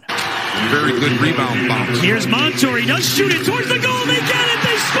it's on. Very good rebound bounce. Here's Montour. He does shoot it towards the goal. They get it.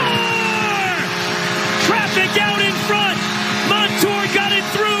 They score! Traffic out in front. Montour got it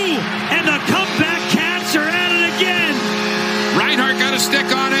through, and the comeback Cats are at it again. Reinhart got a stick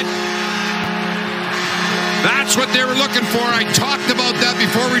on it. That's what they were looking for. I talked about that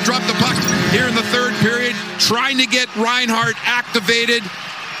before we dropped the puck here in the third period, trying to get Reinhart activated.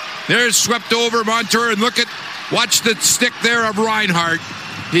 There's swept over Montour, and watch the stick there of Reinhart.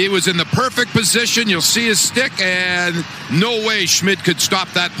 He was in the perfect position. You'll see his stick, and no way Schmidt could stop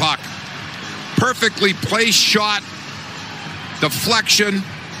that puck. Perfectly placed shot, deflection,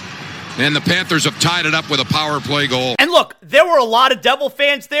 and the Panthers have tied it up with a power play goal. And look, there were a lot of Devil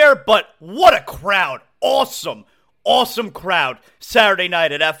fans there, but what a crowd. Awesome crowd Saturday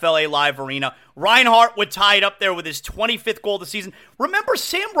night at FLA Live Arena. Reinhart would tie it up there with his 25th goal of the season. Remember,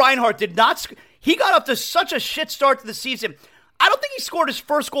 Sam Reinhart he got up to such a shit start to the season. I don't think he scored his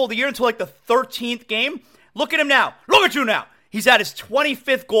first goal of the year until like the 13th game. Look at him now. Look at you now. He's at his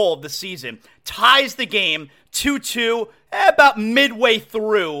 25th goal of the season. Ties the game 2-2 about midway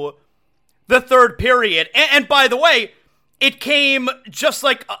through the third period. And by the way, it came just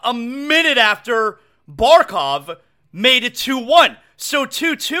like a minute after Barkov made it 2-1. So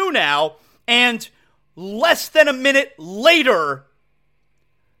 2-2 now, and less than a minute later,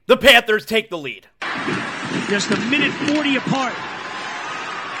 the Panthers take the lead. Just a minute 40 apart.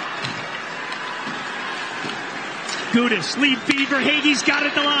 Gudis, lead feed. Verhaeghe's got it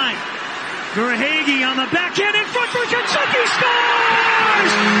at the line. Verhaeghe on the backhand in front for Tkachuk. He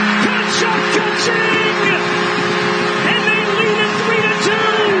scores! Tkachuk catching! And they lead it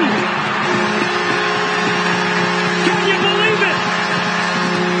 3-2! Can you believe it?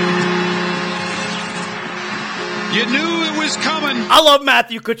 You knew it was coming. I love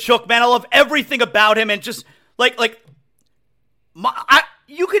Matthew Tkachuk, man. I love everything about him, and just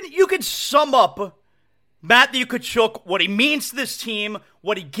you can sum up Matthew Tkachuk, what he means to this team,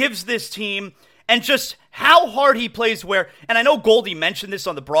 what he gives this team, and just how hard he plays where, and I know Goldie mentioned this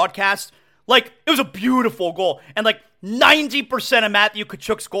on the broadcast, it was a beautiful goal, and 90% of Matthew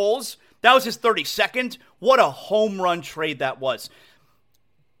Tkachuk's goals, that was his 32nd, what a home run trade that was.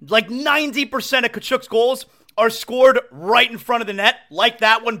 90% of Tkachuk's goals are scored right in front of the net, like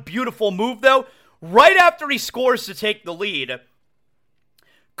that one, beautiful move though. Right after he scores to take the lead,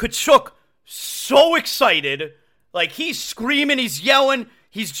 Tkachuk so excited, he's screaming, he's yelling,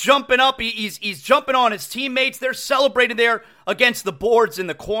 he's jumping up, he's jumping on his teammates. They're celebrating there against the boards in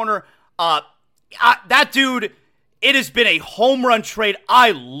the corner. That dude, it has been a home run trade.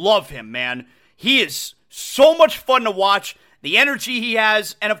 I love him, man. He is so much fun to watch. The energy he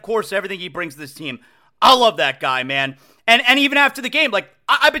has, and of course everything he brings to this team. I love that guy, man. And even after the game,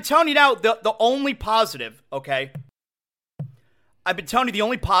 I've been telling you now, the only positive, okay? I've been telling you the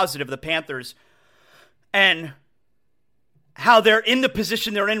only positive of the Panthers and how they're in the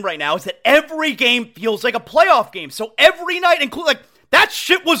position they're in right now is that every game feels like a playoff game. So every night, including that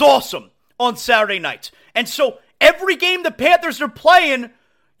shit was awesome on Saturday night. And so every game the Panthers are playing,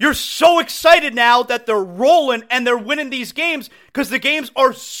 you're so excited now that they're rolling and they're winning these games because the games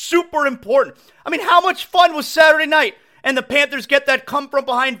are super important. I mean, how much fun was Saturday night? And the Panthers get that come from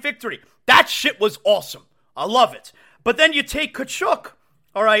behind victory. That shit was awesome. I love it. But then you take Tkachuk,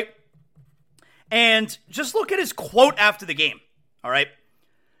 all right, And just look at his quote after the game, all right?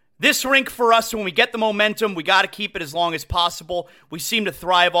 This rink for us, when we get the momentum, we got to keep it as long as possible. We seem to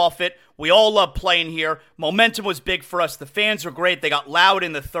thrive off it. We all love playing here. Momentum was big for us. The fans were great. They got loud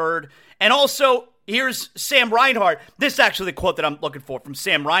in the third. And also, here's Sam Reinhart. This is actually the quote that I'm looking for from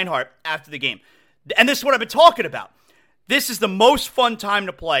Sam Reinhart after the game. And this is what I've been talking about. This is the most fun time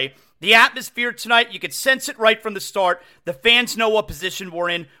to play. The atmosphere tonight, you could sense it right from the start. The fans know what position we're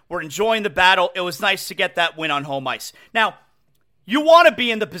in. We're enjoying the battle. It was nice to get that win on home ice. Now, you want to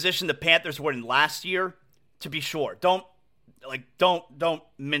be in the position the Panthers were in last year, to be sure. Don't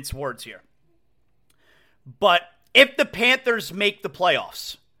mince words here. But if the Panthers make the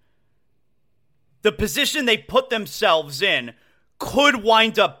playoffs, the position they put themselves in could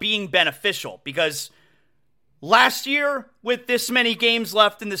wind up being beneficial, because last year, with this many games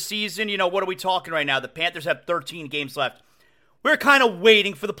left in the season, what are we talking right now? The Panthers have 13 games left. We're kind of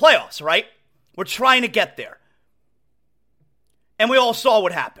waiting for the playoffs, right? We're trying to get there. And we all saw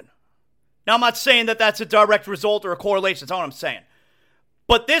what happened. Now, I'm not saying that that's a direct result or a correlation. That's not what I'm saying.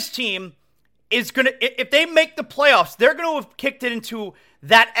 But this team is going to, if they make the playoffs, they're going to have kicked it into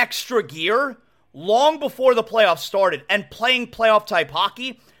that extra gear long before the playoffs started and playing playoff-type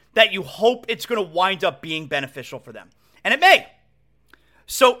hockey that you hope it's going to wind up being beneficial for them. And it may.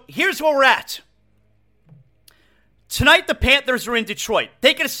 So here's where we're at. Tonight, the Panthers are in Detroit.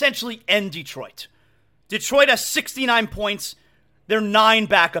 They can essentially end Detroit. Detroit has 69 points. They're 9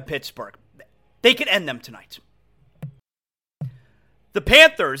 back of Pittsburgh. They can end them tonight. The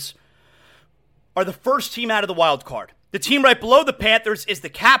Panthers are the first team out of the wild card. The team right below the Panthers is the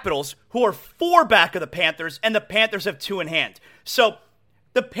Capitals, who are 4 back of the Panthers, and the Panthers have 2 in hand. So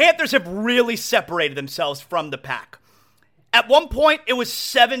the Panthers have really separated themselves from the pack. At one point, it was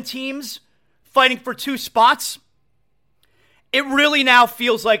 7 teams fighting for 2 spots. It really now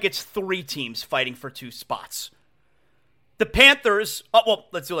feels like it's 3 teams fighting for 2 spots. The Panthers,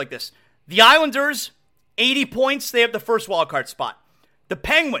 let's do it like this. The Islanders, 80 points. They have the first wildcard spot. The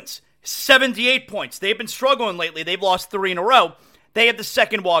Penguins, 78 points. They've been struggling lately. They've lost 3 in a row. They have the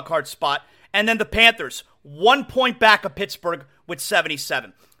second wildcard spot. And then the Panthers, 1 point back of Pittsburgh with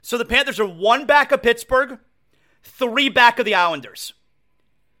 77. So the Panthers are 1 back of Pittsburgh, 3 back of the Islanders.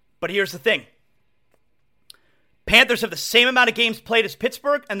 But here's the thing. Panthers have the same amount of games played as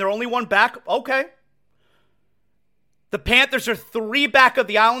Pittsburgh, and they're only 1 back. Okay. The Panthers are 3 back of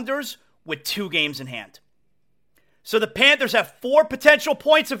the Islanders with 2 games in hand. So the Panthers have 4 potential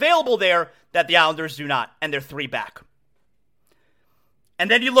points available there that the Islanders do not, and they're 3 back.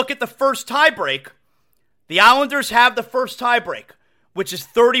 And then you look at the first tiebreak. The Islanders have the first tiebreak, which is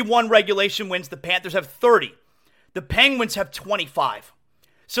 31 regulation wins. The Panthers have 30. The Penguins have 25.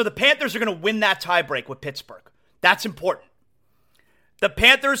 So the Panthers are going to win that tiebreak with Pittsburgh. That's important. The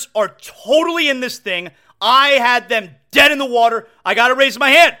Panthers are totally in this thing. I had them dead in the water. I got to raise my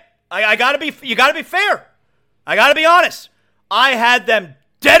hand. You got to be fair. I got to be honest. I had them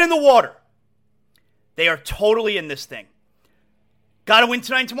dead in the water. They are totally in this thing. Got to win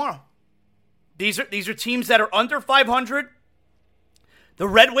tonight and tomorrow. These are teams that are under 500. The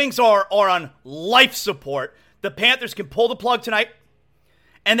Red Wings are on life support. The Panthers can pull the plug tonight.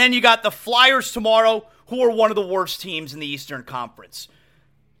 And then you got the Flyers tomorrow, who are one of the worst teams in the Eastern Conference.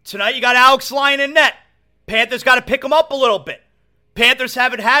 Tonight you got Alex Lyon in net. Panthers got to pick him up a little bit. Panthers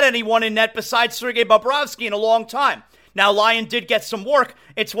haven't had anyone in net besides Sergei Bobrovsky in a long time. Now, Lyon did get some work.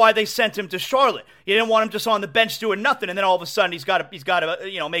 It's why they sent him to Charlotte. You didn't want him just on the bench doing nothing, and then all of a sudden he's got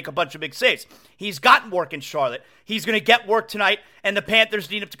to make a bunch of big saves. He's gotten work in Charlotte. He's going to get work tonight, and the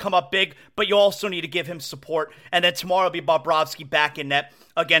Panthers need him to come up big, but you also need to give him support. And then tomorrow will be Bobrovsky back in net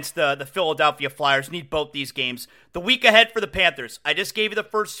against the Philadelphia Flyers. Need both these games. The week ahead for the Panthers. I just gave you the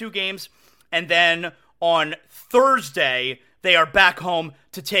first 2 games, and then on Thursday they are back home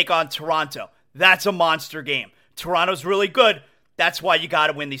to take on Toronto. That's a monster game. Toronto's really good. That's why you got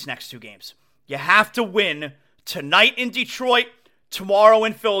to win these next 2 games. You have to win tonight in Detroit, tomorrow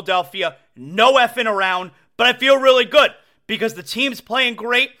in Philadelphia. No effing around, but I feel really good because the team's playing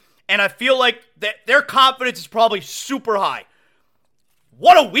great, and I feel like their confidence is probably super high.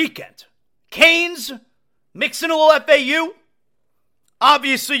 What a weekend. Canes, mixing a little FAU.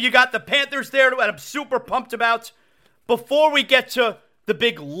 Obviously, you got the Panthers there that I'm super pumped about. Before we get to the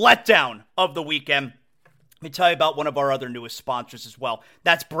big letdown of the weekend, let me tell you about one of our other newest sponsors as well.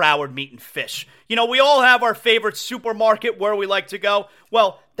 That's Broward Meat and Fish. You know, we all have our favorite supermarket where we like to go.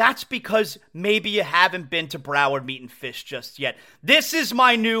 Well, that's because maybe you haven't been to Broward Meat and Fish just yet. This is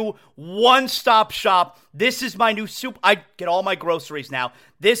my new one-stop shop. This is my new I get all my groceries now.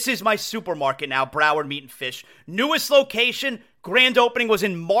 This is my supermarket now, Broward Meat and Fish. Newest location, grand opening was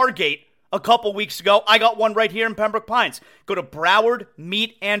in Margate a couple weeks ago. I got one right here in Pembroke Pines. Go to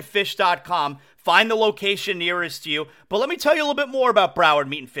BrowardMeatAndFish.com. Find the location nearest to you. But let me tell you a little bit more about Broward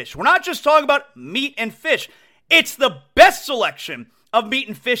Meat and Fish. We're not just talking about meat and fish. It's the best selection of meat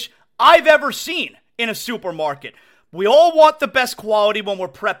and fish I've ever seen in a supermarket. We all want the best quality when we're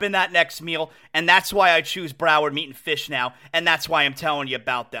prepping that next meal, and that's why I choose Broward Meat and Fish now, and that's why I'm telling you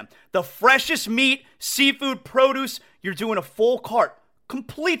about them. The freshest meat, seafood, produce, you're doing a full cart.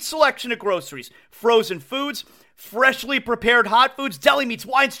 Complete selection of groceries, frozen foods, freshly prepared hot foods, deli meats,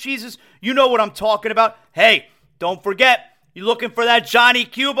 wines, cheeses. You know what I'm talking about. Hey, don't forget, you're looking for that Johnny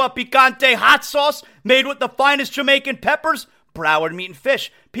Cuba Picante hot sauce made with the finest Jamaican peppers? Broward Meat and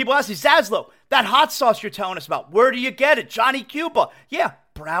Fish. People ask me, Zaslow, that hot sauce you're telling us about, where do you get it? Johnny Cuba. Yeah,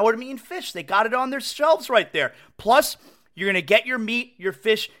 Broward Meat and Fish. They got it on their shelves right there. Plus, you're going to get your meat, your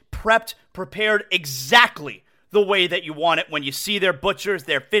fish prepped, prepared exactly the way that you want it when you see their butchers,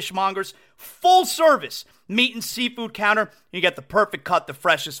 their fishmongers. Full service meat and seafood counter. You get the perfect cut, the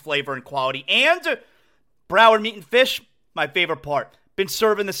freshest flavor and quality. And Broward Meat and Fish, my favorite part. Been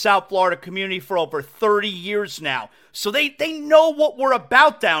serving the South Florida community for over 30 years now. So they know what we're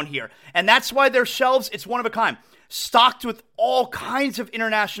about down here. And that's why their shelves, it's one of a kind. Stocked with all kinds of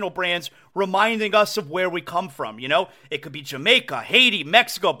international brands reminding us of where we come from, you know? It could be Jamaica, Haiti,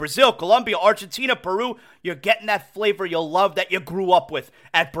 Mexico, Brazil, Colombia, Argentina, Peru. You're getting that flavor you'll love that you grew up with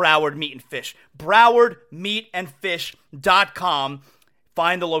at Broward Meat and Fish. BrowardMeatAndFish.com.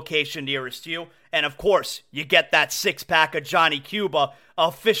 Find the location nearest you. And of course, you get that 6-pack of Johnny Cuba,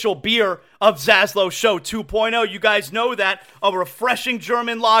 official beer of Zaslow Show 2.0. You guys know that. A refreshing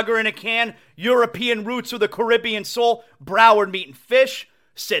German lager in a can, European roots with a Caribbean soul, Broward Meat and Fish,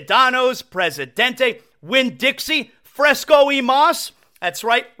 Sedanos, Presidente, Winn-Dixie, Fresco y Mas. That's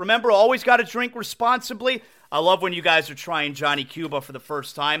right. Remember, always got to drink responsibly. I love when you guys are trying Johnny Cuba for the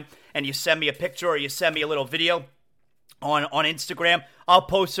first time and you send me a picture or you send me a little video on Instagram. I'll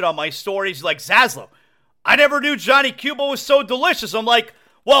post it on my stories like, Zaslow, I never knew Johnny Cuba was so delicious. I'm like,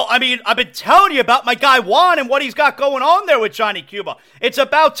 well, I mean, I've been telling you about my guy Juan and what he's got going on there with Johnny Cuba. It's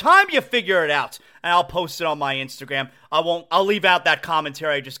about time you figure it out. And I'll post it on my Instagram. I'll leave out that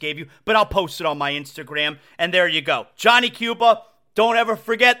commentary I just gave you, but I'll post it on my Instagram. And there you go. Johnny Cuba, don't ever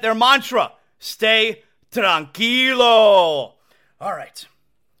forget their mantra. Stay tranquilo. All right.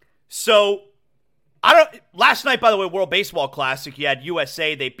 So, last night, by the way, World Baseball Classic, you had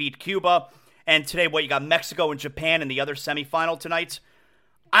USA, they beat Cuba, and today, you got Mexico and Japan in the other semifinal tonight.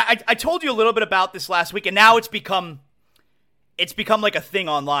 I told you a little bit about this last week, and now it's become like a thing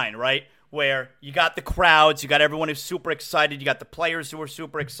online, right? Where you got the crowds, you got everyone who's super excited, you got the players who are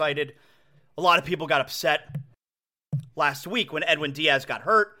super excited. A lot of people got upset last week when Edwin Diaz got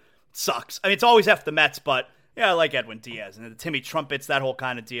hurt. It sucks. I mean, it's always F the Mets, but yeah, I like Edwin Diaz, and the Timmy Trumpets, that whole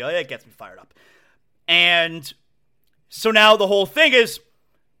kind of deal. It gets me fired up. And so now the whole thing is,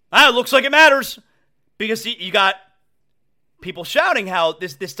 it looks like it matters because you got people shouting how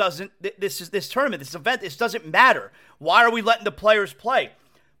this tournament, this event, this doesn't matter. Why are we letting the players play?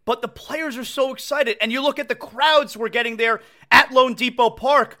 But the players are so excited. And you look at the crowds we're getting there at Lone Depot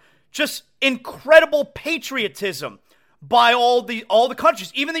Park, just incredible patriotism by all the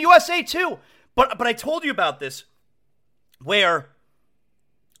countries, even the USA too. But I told you about this where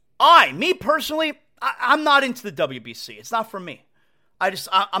me personally, I'm not into the WBC. It's not for me. I'm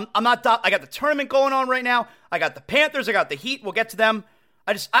not. I got the tournament going on right now. I got the Panthers. I got the Heat. We'll get to them.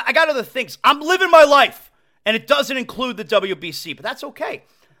 I got other things. I'm living my life, and it doesn't include the WBC, but that's okay.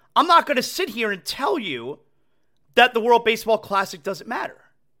 I'm not going to sit here and tell you that the World Baseball Classic doesn't matter.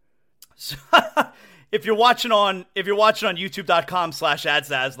 So, if you're watching on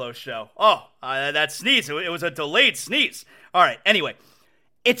YouTube.com/@Zaslow Show, that sneeze. It was a delayed sneeze. All right. Anyway,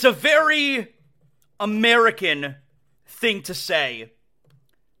 it's a very American thing to say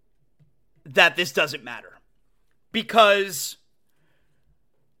that this doesn't matter because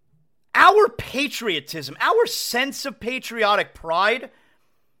our patriotism, our sense of patriotic pride,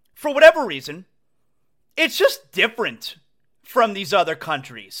 for whatever reason, it's just different from these other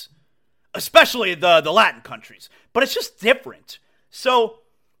countries, especially the Latin countries, but it's just different. So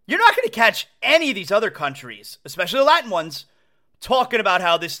you're not going to catch any of these other countries, especially the Latin ones, talking about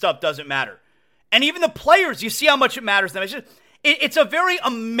how this stuff doesn't matter. And even the players, you see how much it matters to them. It's a very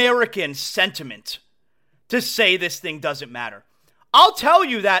American sentiment to say this thing doesn't matter. I'll tell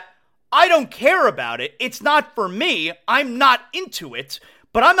you that I don't care about it. It's not for me. I'm not into it.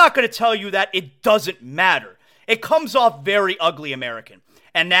 But I'm not going to tell you that it doesn't matter. It comes off very ugly American.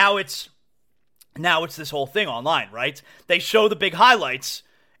 And now it's this whole thing online, right? They show the big highlights,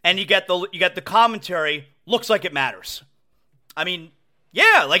 and you get the commentary. Looks like it matters. I mean,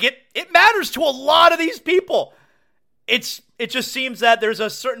 Yeah, like it matters to a lot of these people. It just seems that there's a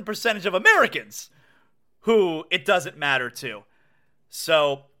certain percentage of Americans who it doesn't matter to.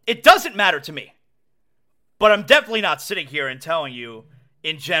 So it doesn't matter to me. But I'm definitely not sitting here and telling you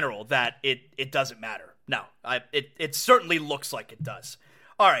in general that it doesn't matter. No, it certainly looks like it does.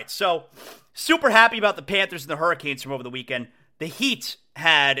 All right, so super happy about the Panthers and the Hurricanes from over the weekend. The Heat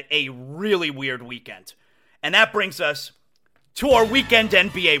had a really weird weekend. And that brings us to our weekend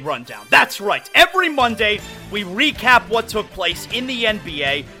NBA rundown. That's right. Every Monday, we recap what took place in the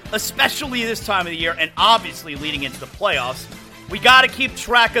NBA, especially this time of the year, and obviously leading into the playoffs. We got to keep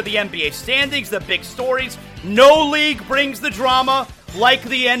track of the NBA standings, the big stories. No league brings the drama like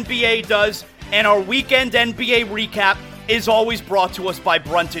the NBA does, and our weekend NBA recap is always brought to us by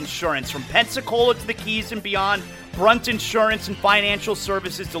Brunt Insurance. From Pensacola to the Keys and beyond, Brunt Insurance and Financial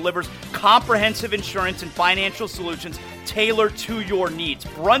Services delivers comprehensive insurance and financial solutions tailored to your needs.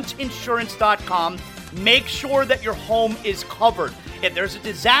 BruntInsurance.com. Make sure that your home is covered. If there's a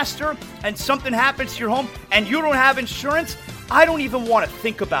disaster and something happens to your home and you don't have insurance, I don't even want to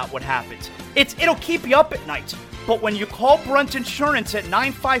think about what happens. It'll keep you up at night. But when you call Brunt Insurance at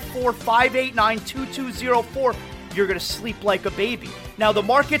 954-589-2204, you're going to sleep like a baby. Now, the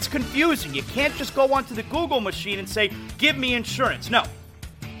market's confusing. You can't just go onto the Google machine and say, give me insurance. No.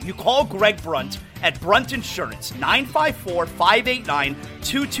 You call Greg Brunt at Brunt Insurance,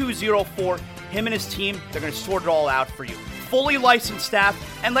 954-589-2204. Him and his team, they're going to sort it all out for you. Fully licensed staff,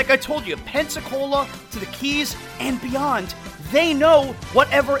 and like I told you, Pensacola to the Keys and beyond, they know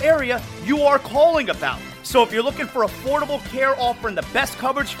whatever area you are calling about. So if you're looking for affordable care offering the best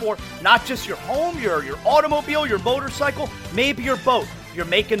coverage for not just your home, your automobile, your motorcycle, maybe your boat, you're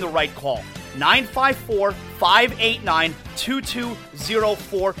making the right call.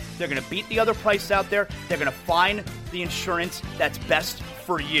 954-589-2204. They're going to beat the other price out there. They're going to find the insurance that's best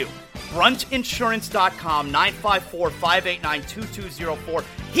for you. BruntInsurance.com, 954-589-2204.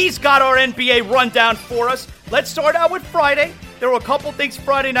 He's got our NBA rundown for us. Let's start out with Friday. There were a couple things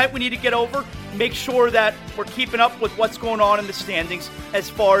Friday night we need to get over. Make sure that we're keeping up with what's going on in the standings as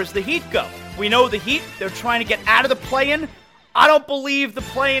far as the Heat go. We know the Heat, they're trying to get out of the play-in. I don't believe the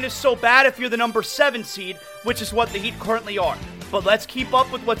play-in is so bad if you're the number 7 seed, which is what the Heat currently are. But let's keep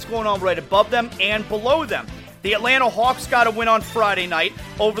up with what's going on right above them and below them. The Atlanta Hawks got a win on Friday night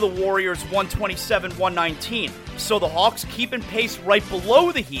over the Warriors, 127-119. So the Hawks keeping pace right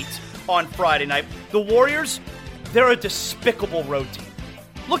below the Heat on Friday night. The Warriors, they're a despicable road team.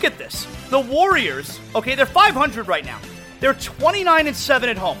 Look at this. The Warriors, okay, they're 500 right now. They're 29-7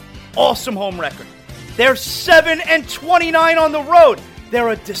 at home. Awesome home record. They're 7-29 on the road. They're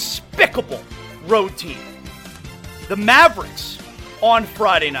a despicable road team. The Mavericks on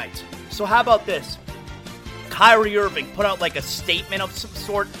Friday night. So how about this? Kyrie Irving put out like a statement of some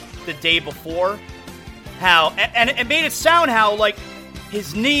sort the day before. And it made it sound how like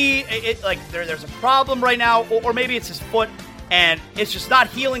his knee, there's a problem right now, or maybe it's his foot, and it's just not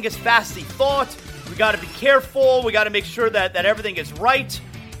healing as fast as he thought. We got to be careful. We got to make sure that everything is right.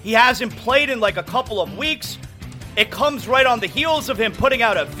 He hasn't played in like a couple of weeks. It comes right on the heels of him putting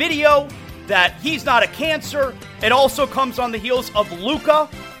out a video that he's not a cancer. It also comes on the heels of Luka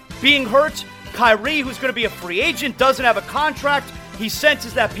being hurt. Kyrie, who's going to be a free agent, doesn't have a contract. He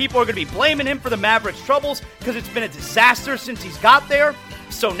senses that people are going to be blaming him for the Mavericks' troubles because it's been a disaster since he's got there.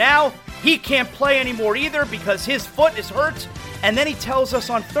 So now he can't play anymore either because his foot is hurt. And then he tells us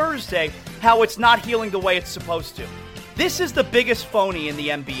on Thursday how it's not healing the way it's supposed to. This is the biggest phony in the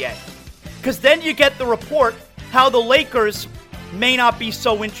NBA. Because then you get the report how the Lakers may not be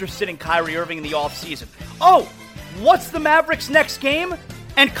so interested in Kyrie Irving in the offseason. Oh, what's the Mavericks' next game?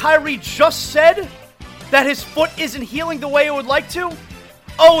 And Kyrie just said that his foot isn't healing the way it would like to?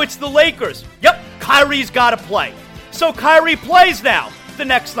 Oh, it's the Lakers. Yep, Kyrie's got to play. So Kyrie plays now the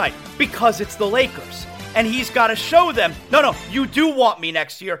next night because it's the Lakers. And he's got to show them, no, you do want me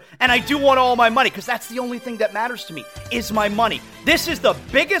next year, and I do want all my money, because that's the only thing that matters to me, is my money. This is the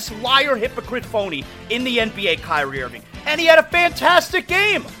biggest liar, hypocrite, phony in the NBA, Kyrie Irving. And he had a fantastic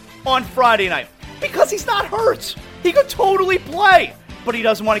game on Friday night, because he's not hurt. He could totally play, but he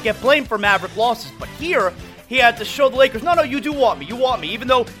doesn't want to get blamed for Maverick losses. But here, he had to show the Lakers, no, you do want me, even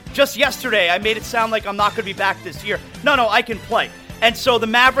though just yesterday I made it sound like I'm not going to be back this year. No, I can play. And so the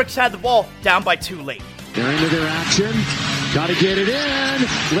Mavericks had the ball down by 2 late. They're into their action. Got to get it in.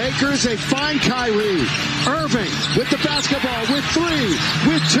 Lakers, they find Kyrie. Irving with the basketball, with 3,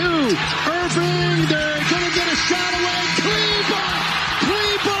 with 2. Irving, they're going to get a shot away.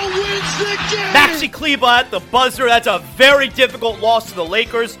 Kleba wins the game. Maxi Kleba at the buzzer. That's a very difficult loss to the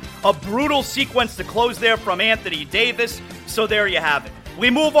Lakers. A brutal sequence to close there from Anthony Davis. So there you have it. We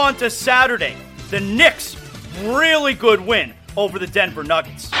move on to Saturday. The Knicks, really good win over the Denver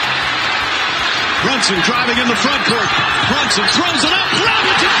Nuggets. Brunson driving in the front court. Brunson throws it up.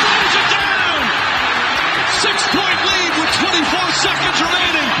 Robinson throws it down. 6-point lead with 24 seconds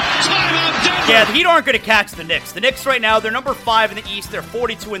remaining. Timeout Denver. Yeah, the Heat aren't going to catch the Knicks. The Knicks right now, they're number 5 in the East. They're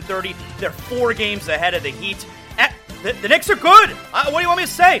 42-30. They're 4 games ahead of the Heat. The Knicks are good. What do you want me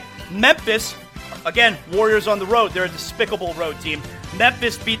to say? Memphis, again, Warriors on the road. They're a despicable road team.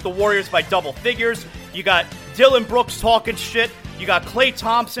 Memphis beat the Warriors by double figures. You got Dylan Brooks talking shit. You got Klay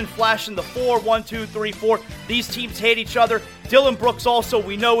Thompson flashing the 4, 1, 2, 3, 4. These teams hate each other. Dylan Brooks also,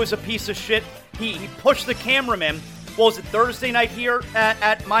 we know, is a piece of shit. He pushed the cameraman. What was it, Thursday night here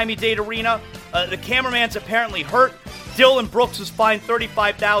at Miami-Dade Arena? The cameraman's apparently hurt. Dylan Brooks was fined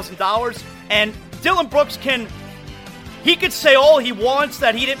 $35,000. And Dylan Brooks he could say all he wants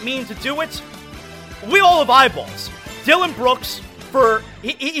that he didn't mean to do it. We all have eyeballs. Dylan Brooks,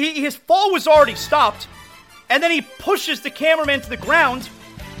 his fall was already stopped. And then he pushes the cameraman to the ground.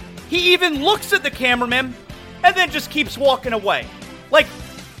 He even looks at the cameraman and then just keeps walking away. Like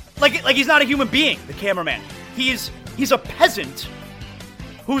he's not a human being, the cameraman. He's a peasant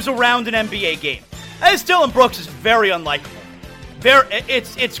who's around an NBA game. As Dylan Brooks is very unlikable.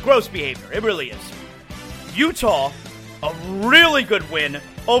 It's gross behavior. It really is. Utah, a really good win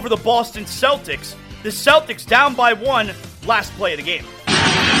over the Boston Celtics. The Celtics down by 1, last play of the game.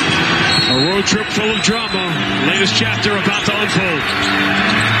 A road trip full of drama. Latest chapter about to unfold.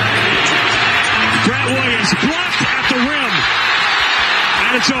 Grant Williams blocked at the rim.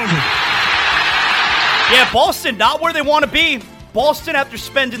 And it's over. Yeah, Boston not where they want to be. Boston, after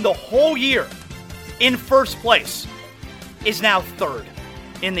spending the whole year in first place, is now 3rd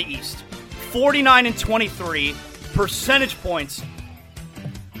in the East. 49-23 percentage points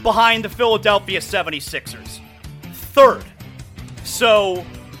behind the Philadelphia 76ers. 3rd. So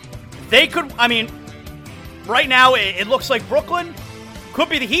they could, right now it looks like Brooklyn could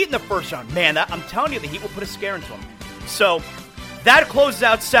be the Heat in the first round. Man, I'm telling you, the Heat will put a scare into them. So that closes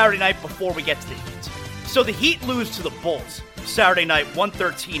out Saturday night before we get to the Heat. So the Heat lose to the Bulls Saturday night,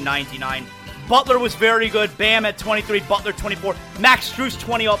 113-99. Butler was very good. Bam at 23, Butler 24. Max Strus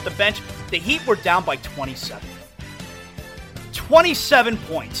 20 off the bench. The Heat were down by 27. 27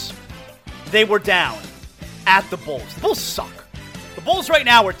 points they were down at the Bulls. The Bulls suck. The Bulls right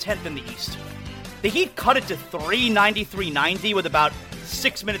now are 10th in the East. The Heat cut it to 393-90 with about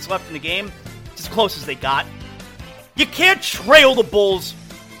 6 minutes left in the game. It's as close as they got. You can't trail the Bulls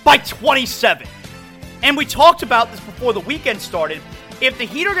by 27. And we talked about this before the weekend started. If the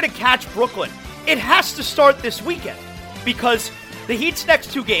Heat are going to catch Brooklyn, it has to start this weekend. Because the Heat's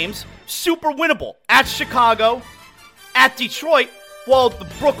next 2 games, super winnable. At Chicago, at Detroit, while the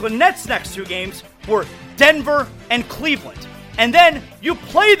Brooklyn Nets' next 2 games were Denver and Cleveland. And then you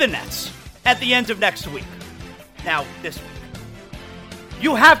play the Nets at the end of next week. Now, this week.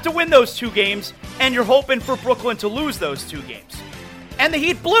 You have to win those 2 games, and you're hoping for Brooklyn to lose those 2 games. And the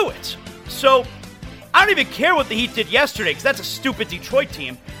Heat blew it. So, I don't even care what the Heat did yesterday, because that's a stupid Detroit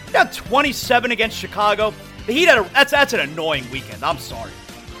team. They're down 27 against Chicago. The Heat that's an annoying weekend. I'm sorry.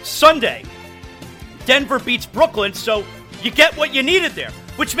 Sunday, Denver beats Brooklyn, so you get what you needed there,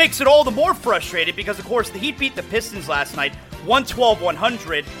 which makes it all the more frustrating because, of course, the Heat beat the Pistons last night,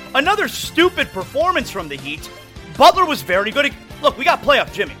 112-100. Another stupid performance from the Heat. Butler was very good. Look, we got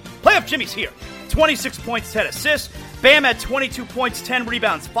Playoff Jimmy. Playoff Jimmy's here. 26 points, 10 assists. Bam had 22 points, 10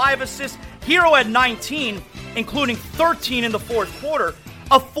 rebounds, 5 assists. Hero had 19, including 13 in the fourth quarter.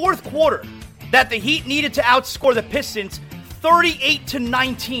 A fourth quarter that the Heat needed to outscore the Pistons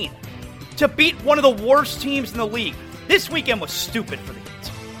 38-19 to beat one of the worst teams in the league. This weekend was stupid for the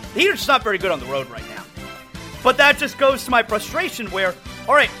Heat. The Heat are just not very good on the road right now. But that just goes to my frustration where,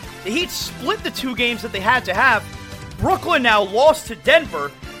 all right, the Heat split the 2 games that they had to have. Brooklyn now lost to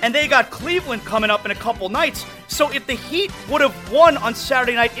Denver, and they got Cleveland coming up in a couple nights. So if the Heat would have won on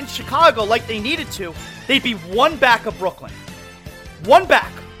Saturday night in Chicago like they needed to, they'd be 1 back of Brooklyn. 1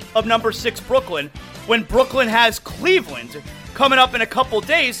 back of number 6 Brooklyn when Brooklyn has Cleveland coming up in a couple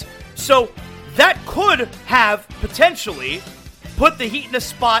days. So that could have potentially put the Heat in a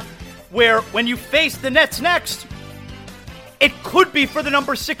spot where when you face the Nets next, it could be for the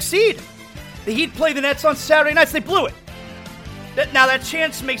number 6 seed. The Heat play the Nets on Saturday nights. They blew it. Now that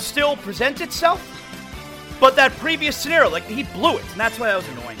chance may still present itself, but that previous scenario, like the Heat blew it, and that's why that was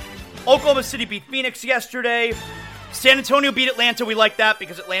annoying. Oklahoma City beat Phoenix yesterday. San Antonio beat Atlanta. We like that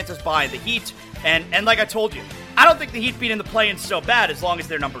because Atlanta's behind the Heat. And like I told you, I don't think the Heat beating the play-in so bad as long as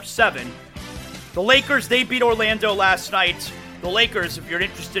they're number 7. The Lakers, they beat Orlando last night. The Lakers, if you're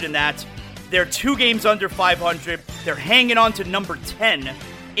interested in that, They're 2 games under 500. They're hanging on to number 10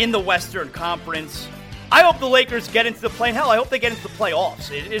 in the Western Conference. I hope the Lakers get into the play. Hell, I hope they get into the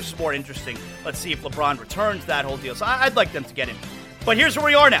playoffs. It is more interesting. Let's see if LeBron returns, that whole deal. So I'd like them to get in. But here's where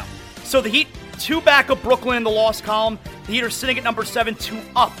we are now. So the Heat, 2 back of Brooklyn in the loss column. The Heat are sitting at number 7, 2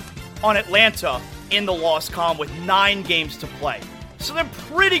 up on Atlanta in the loss column with 9 games to play. So they're in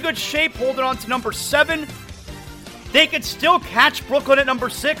pretty good shape holding on to number 7. They could still catch Brooklyn at number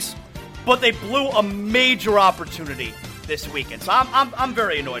 6, but they blew a major opportunity this weekend. So I'm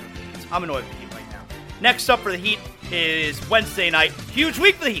very annoyed with it. I'm annoyed with the Heat right now. Next up for the Heat is Wednesday night. Huge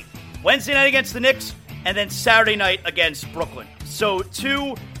week for the Heat. Wednesday night against the Knicks, and then Saturday night against Brooklyn. So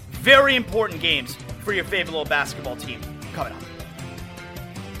 2 very important games for your favorite little basketball team coming up.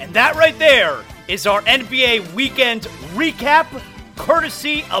 And that right there is our NBA weekend recap,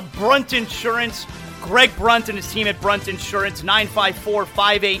 courtesy of Brunt Insurance. Greg Brunt and his team at Brunt Insurance,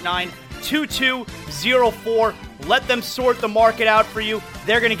 954-589-2204. Let them sort the market out for you.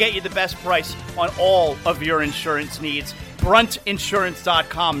 They're going to get you the best price on all of your insurance needs.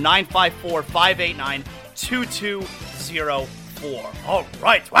 BruntInsurance.com, 954-589-2204. All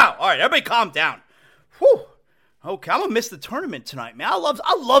right. Wow. All right. Everybody calm down. Whew. Okay, I'm going to miss the tournament tonight, man.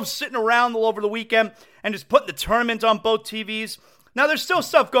 I love sitting around all over the weekend and just putting the tournament on both TVs. Now, there's still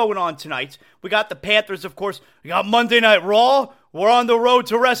stuff going on tonight. We got the Panthers, of course. We got Monday Night Raw. We're on the road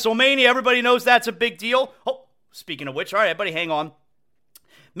to WrestleMania. Everybody knows that's a big deal. Oh, speaking of which, all right, everybody hang on.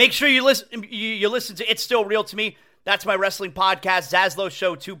 Make sure you listen to It's Still Real to Me. That's my wrestling podcast, Zaslow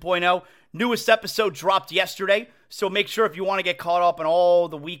Show 2.0. Newest episode dropped yesterday. So make sure if you want to get caught up on all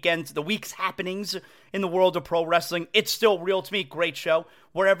the week's happenings in the world of pro wrestling, It's Still Real to Me. Great show.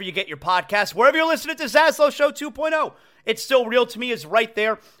 Wherever you get your podcast, wherever you're listening to Zaslow Show 2.0. It's Still Real to Me is right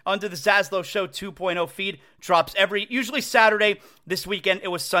there under the Zaslow Show 2.0 feed. Drops usually Saturday. This weekend it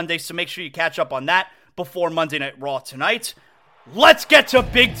was Sunday, so make sure you catch up on that before Monday Night Raw tonight. Let's get to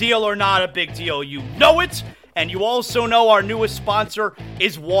Big Deal or Not a Big Deal. You know it. And you also know our newest sponsor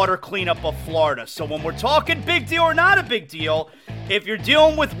is Water Cleanup of Florida. So when we're talking big deal or not a big deal, if you're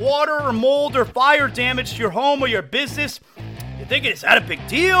dealing with water or mold or fire damage to your home or your business, you're thinking, is that a big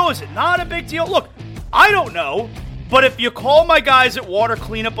deal? Is it not a big deal? Look, I don't know, but if you call my guys at Water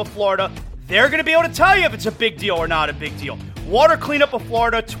Cleanup of Florida, they're going to be able to tell you if it's a big deal or not a big deal. Water Cleanup of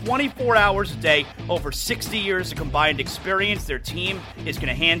Florida, 24 hours a day, over 60 years of combined experience. Their team is going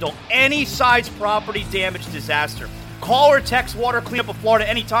to handle any size property damage disaster. Call or text Water Cleanup of Florida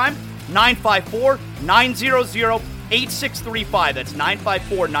anytime, 954-900-8635. That's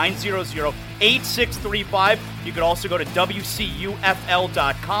 954-900-8635. You can also go to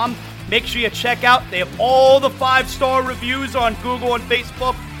WCUFL.com. Make sure you check out, they have all the 5-star reviews on Google and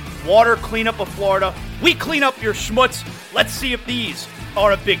Facebook. Water Cleanup of Florida. We clean up your schmutz. Let's see if these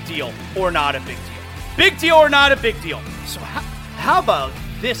are a big deal or not a big deal. Big deal or not a big deal. So how about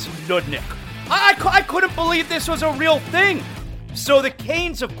this nudnik? I couldn't believe this was a real thing. So the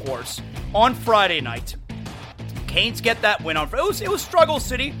Canes, of course, on Friday night, Canes get that win on. It was struggle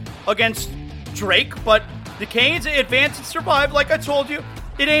city against Drake, but the Canes advanced and survived. Like I told you,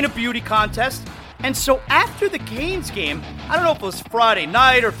 it ain't a beauty contest. And so after the Canes game, I don't know if it was Friday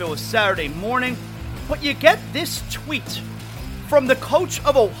night or if it was Saturday morning, but you get this tweet from the coach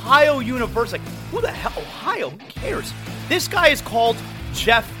of Ohio University. Like, who the hell? Ohio? Who cares? This guy is called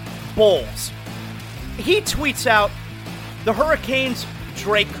Jeff Bowles. He tweets out the Hurricanes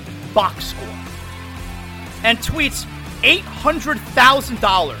Drake box score and tweets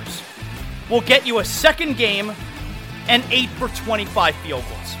 $800,000 will get you a second game and 8 for 25 field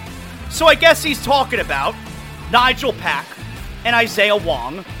goals. So I guess he's talking about Nigel Pack and Isaiah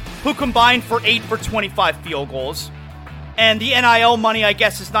Wong, who combined for 8 for 25 field goals. And the NIL money, I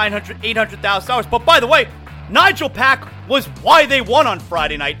guess, is $800,000. But by the way, Nigel Pack was why they won on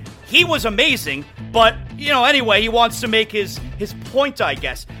Friday night. He was amazing. But, anyway, he wants to make his point, I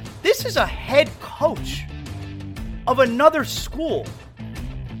guess. This is a head coach of another school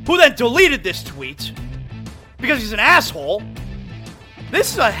who then deleted this tweet because he's an asshole.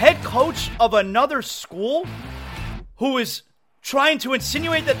 This is a head coach of another school who is trying to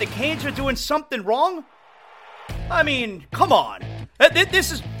insinuate that the Canes are doing something wrong? I mean, come on.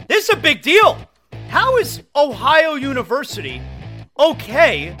 This is a big deal. How is Ohio University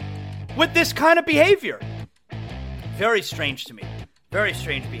okay with this kind of behavior? Very strange to me. Very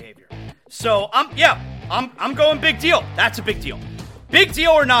strange behavior. So, I'm going big deal. That's a big deal. Big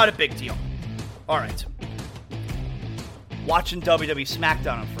deal or not a big deal? All right. Watching WWE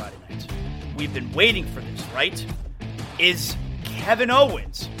SmackDown on Friday night. We've been waiting for this, right? Is Kevin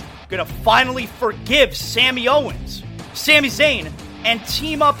Owens going to finally forgive Sami Zayn and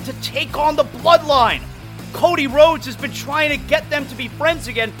team up to take on the Bloodline. Cody Rhodes has been trying to get them to be friends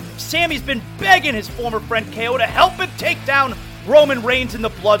again. Sammy's been begging his former friend KO to help him take down Roman Reigns in the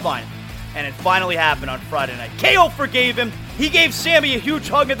Bloodline. And it finally happened on Friday night. KO forgave him. He gave Sammy a huge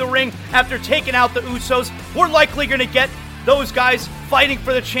hug in the ring after taking out the Usos. We're likely going to get those guys fighting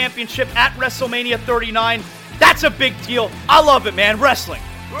for the championship at WrestleMania 39. That's a big deal. I love it, man.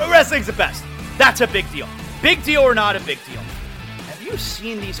 Wrestling's the best. That's a big deal. Big deal or not a big deal? Have you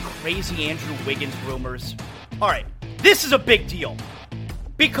seen these crazy Andrew Wiggins rumors? All right, this is a big deal.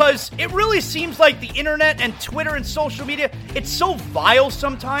 Because it really seems like the internet and Twitter and social media, it's so vile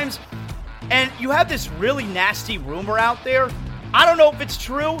sometimes. And you have this really nasty rumor out there. I don't know if it's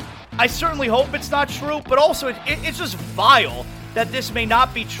true. I certainly hope it's not true. But also, it's just vile that this may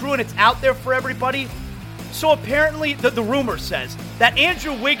not be true and it's out there for everybody. So apparently, the rumor says that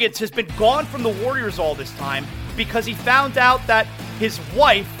Andrew Wiggins has been gone from the Warriors all this time because he found out that his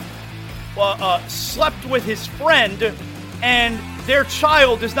wife slept with his friend and their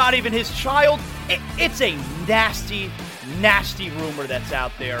child is not even his child. It's a nasty, nasty rumor that's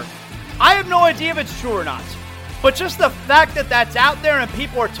out there. I have no idea if it's true or not. But just the fact that that's out there and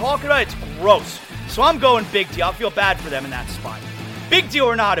people are talking about it, it's gross. So I'm going big deal. I feel bad for them in that spot. Big deal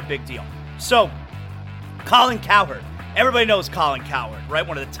or not a big deal? So, Colin Cowherd. Everybody knows Colin Cowherd, right?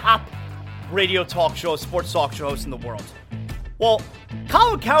 One of the top radio talk shows, sports talk show hosts in the world. Well,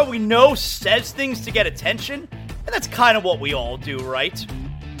 Colin Cowherd, we know, says things to get attention, and that's kind of what we all do, right?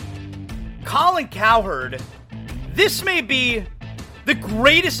 Colin Cowherd, this may be the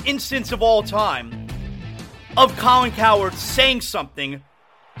greatest instance of all time of Colin Cowherd saying something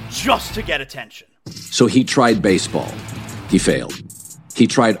just to get attention. So he tried baseball. He failed. He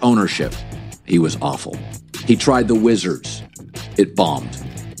tried ownership. He was awful. He tried the Wizards. It bombed.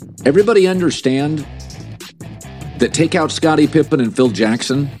 Everybody understand that take out Scottie Pippen and Phil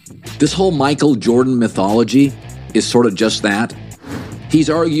Jackson, this whole Michael Jordan mythology is sort of just that. He's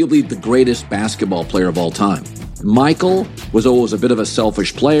arguably the greatest basketball player of all time. Michael was always a bit of a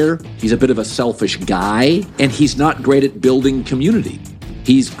selfish player. He's a bit of a selfish guy, and he's not great at building community.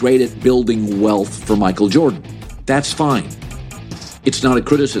 He's great at building wealth for Michael Jordan. That's fine. It's not a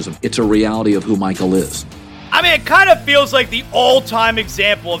criticism. It's a reality of who Michael is. I mean, it kind of feels like the all-time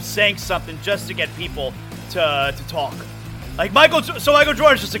example of saying something just to get people to talk. Like Michael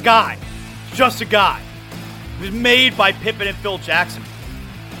Jordan's just a guy. Just a guy. He was made by Pippen and Phil Jackson.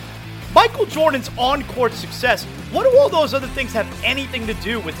 Michael Jordan's on-court success, what do all those other things have anything to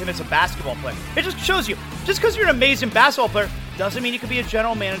do with him as a basketball player? It just shows you, just because you're an amazing basketball player, doesn't mean you can be a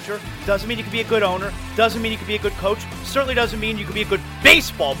general manager, doesn't mean you can be a good owner, doesn't mean you can be a good coach, certainly doesn't mean you can be a good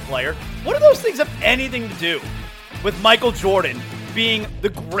baseball player. What do those things have anything to do with Michael Jordan being the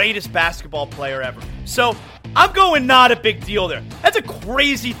greatest basketball player ever? So, I'm going not a big deal there. That's a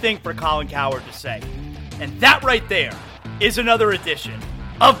crazy thing for Colin Cowherd to say. And that right there is another edition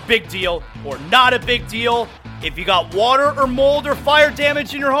of Big Deal or Not a Big Deal. If you got water or mold or fire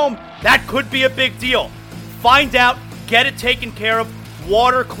damage in your home, that could be a big deal. Find out, get it taken care of.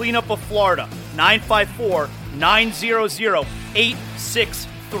 Water Cleanup of Florida,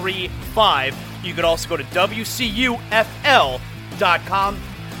 954-900-8635. You could also go to WCUFL.com.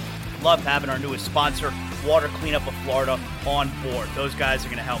 Love having our newest sponsor, Water Cleanup of Florida, on board. Those guys are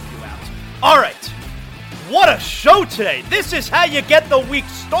going to help you out. All right. What a show today. This is how you get the week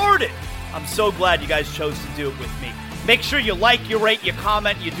started. I'm so glad you guys chose to do it with me. Make sure you like, you rate, you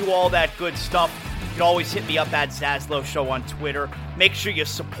comment, you do all that good stuff. You can always hit me up at Zaslow Show on Twitter. Make sure you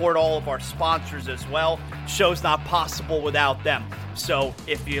support all of our sponsors as well. Show's not possible without them. So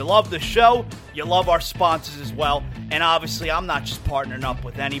if you love the show, you love our sponsors as well. And obviously, I'm not just partnering up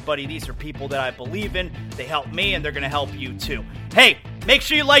with anybody. These are people that I believe in. They help me, and they're going to help you too. Hey, make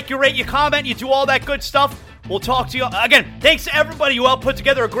sure you like, you rate, you comment, you do all that good stuff. We'll talk to you. Again, thanks to everybody who helped put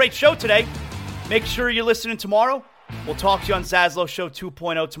together a great show today. Make sure you're listening tomorrow. We'll talk to you on Zaslow Show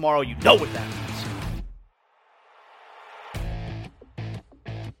 2.0 tomorrow. You know what that means.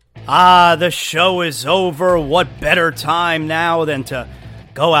 The show is over. What better time now than to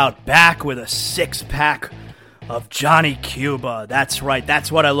go out back with a six-pack of Johnny Cuba. That's right. That's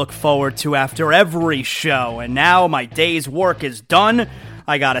what I look forward to after every show. And now my day's work is done.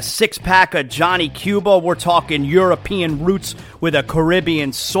 I got a six-pack of Johnny Cuba. We're talking European roots with a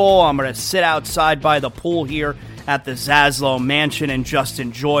Caribbean soul. I'm going to sit outside by the pool here at the Zaslow Mansion and just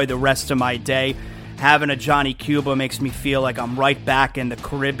enjoy the rest of my day. Having a Johnny Cuba makes me feel like I'm right back in the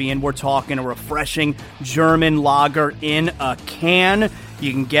Caribbean. We're talking a refreshing German lager in a can.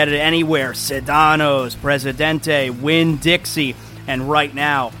 You can get it anywhere. Sedanos, Presidente, Winn-Dixie. And right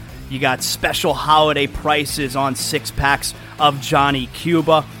now, you got special holiday prices on six-packs of Johnny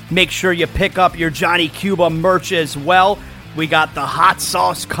Cuba. Make sure you pick up your Johnny Cuba merch as well. We got the hot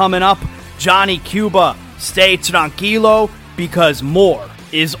sauce coming up. Johnny Cuba, stay tranquilo, because more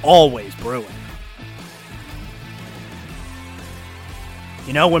is always brewing.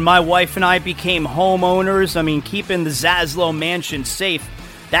 You know, when my wife and I became homeowners, keeping the Zaslow mansion safe,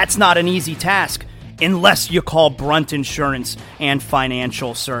 that's not an easy task unless you call Brunt Insurance and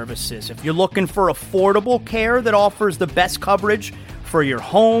Financial Services. If you're looking for affordable care that offers the best coverage for your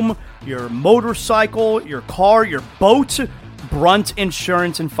home, your motorcycle, your car, your boat, Brunt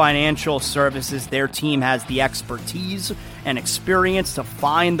Insurance and Financial Services, their team has the expertise and experience to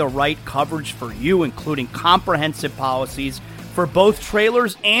find the right coverage for you, including comprehensive policies for both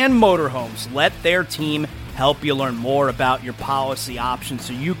trailers and motorhomes. Let their team help you learn more about your policy options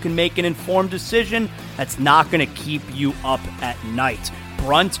so you can make an informed decision that's not going to keep you up at night.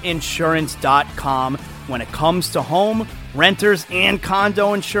 BruntInsurance.com. When it comes to home, renters, and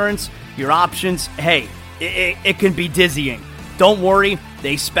condo insurance, your options, it can be dizzying. Don't worry,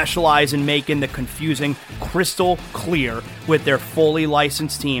 they specialize in making the confusing crystal clear with their fully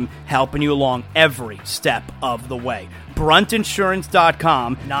licensed team helping you along every step of the way.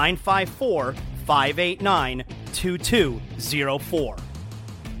 BruntInsurance.com, 954-589-2204.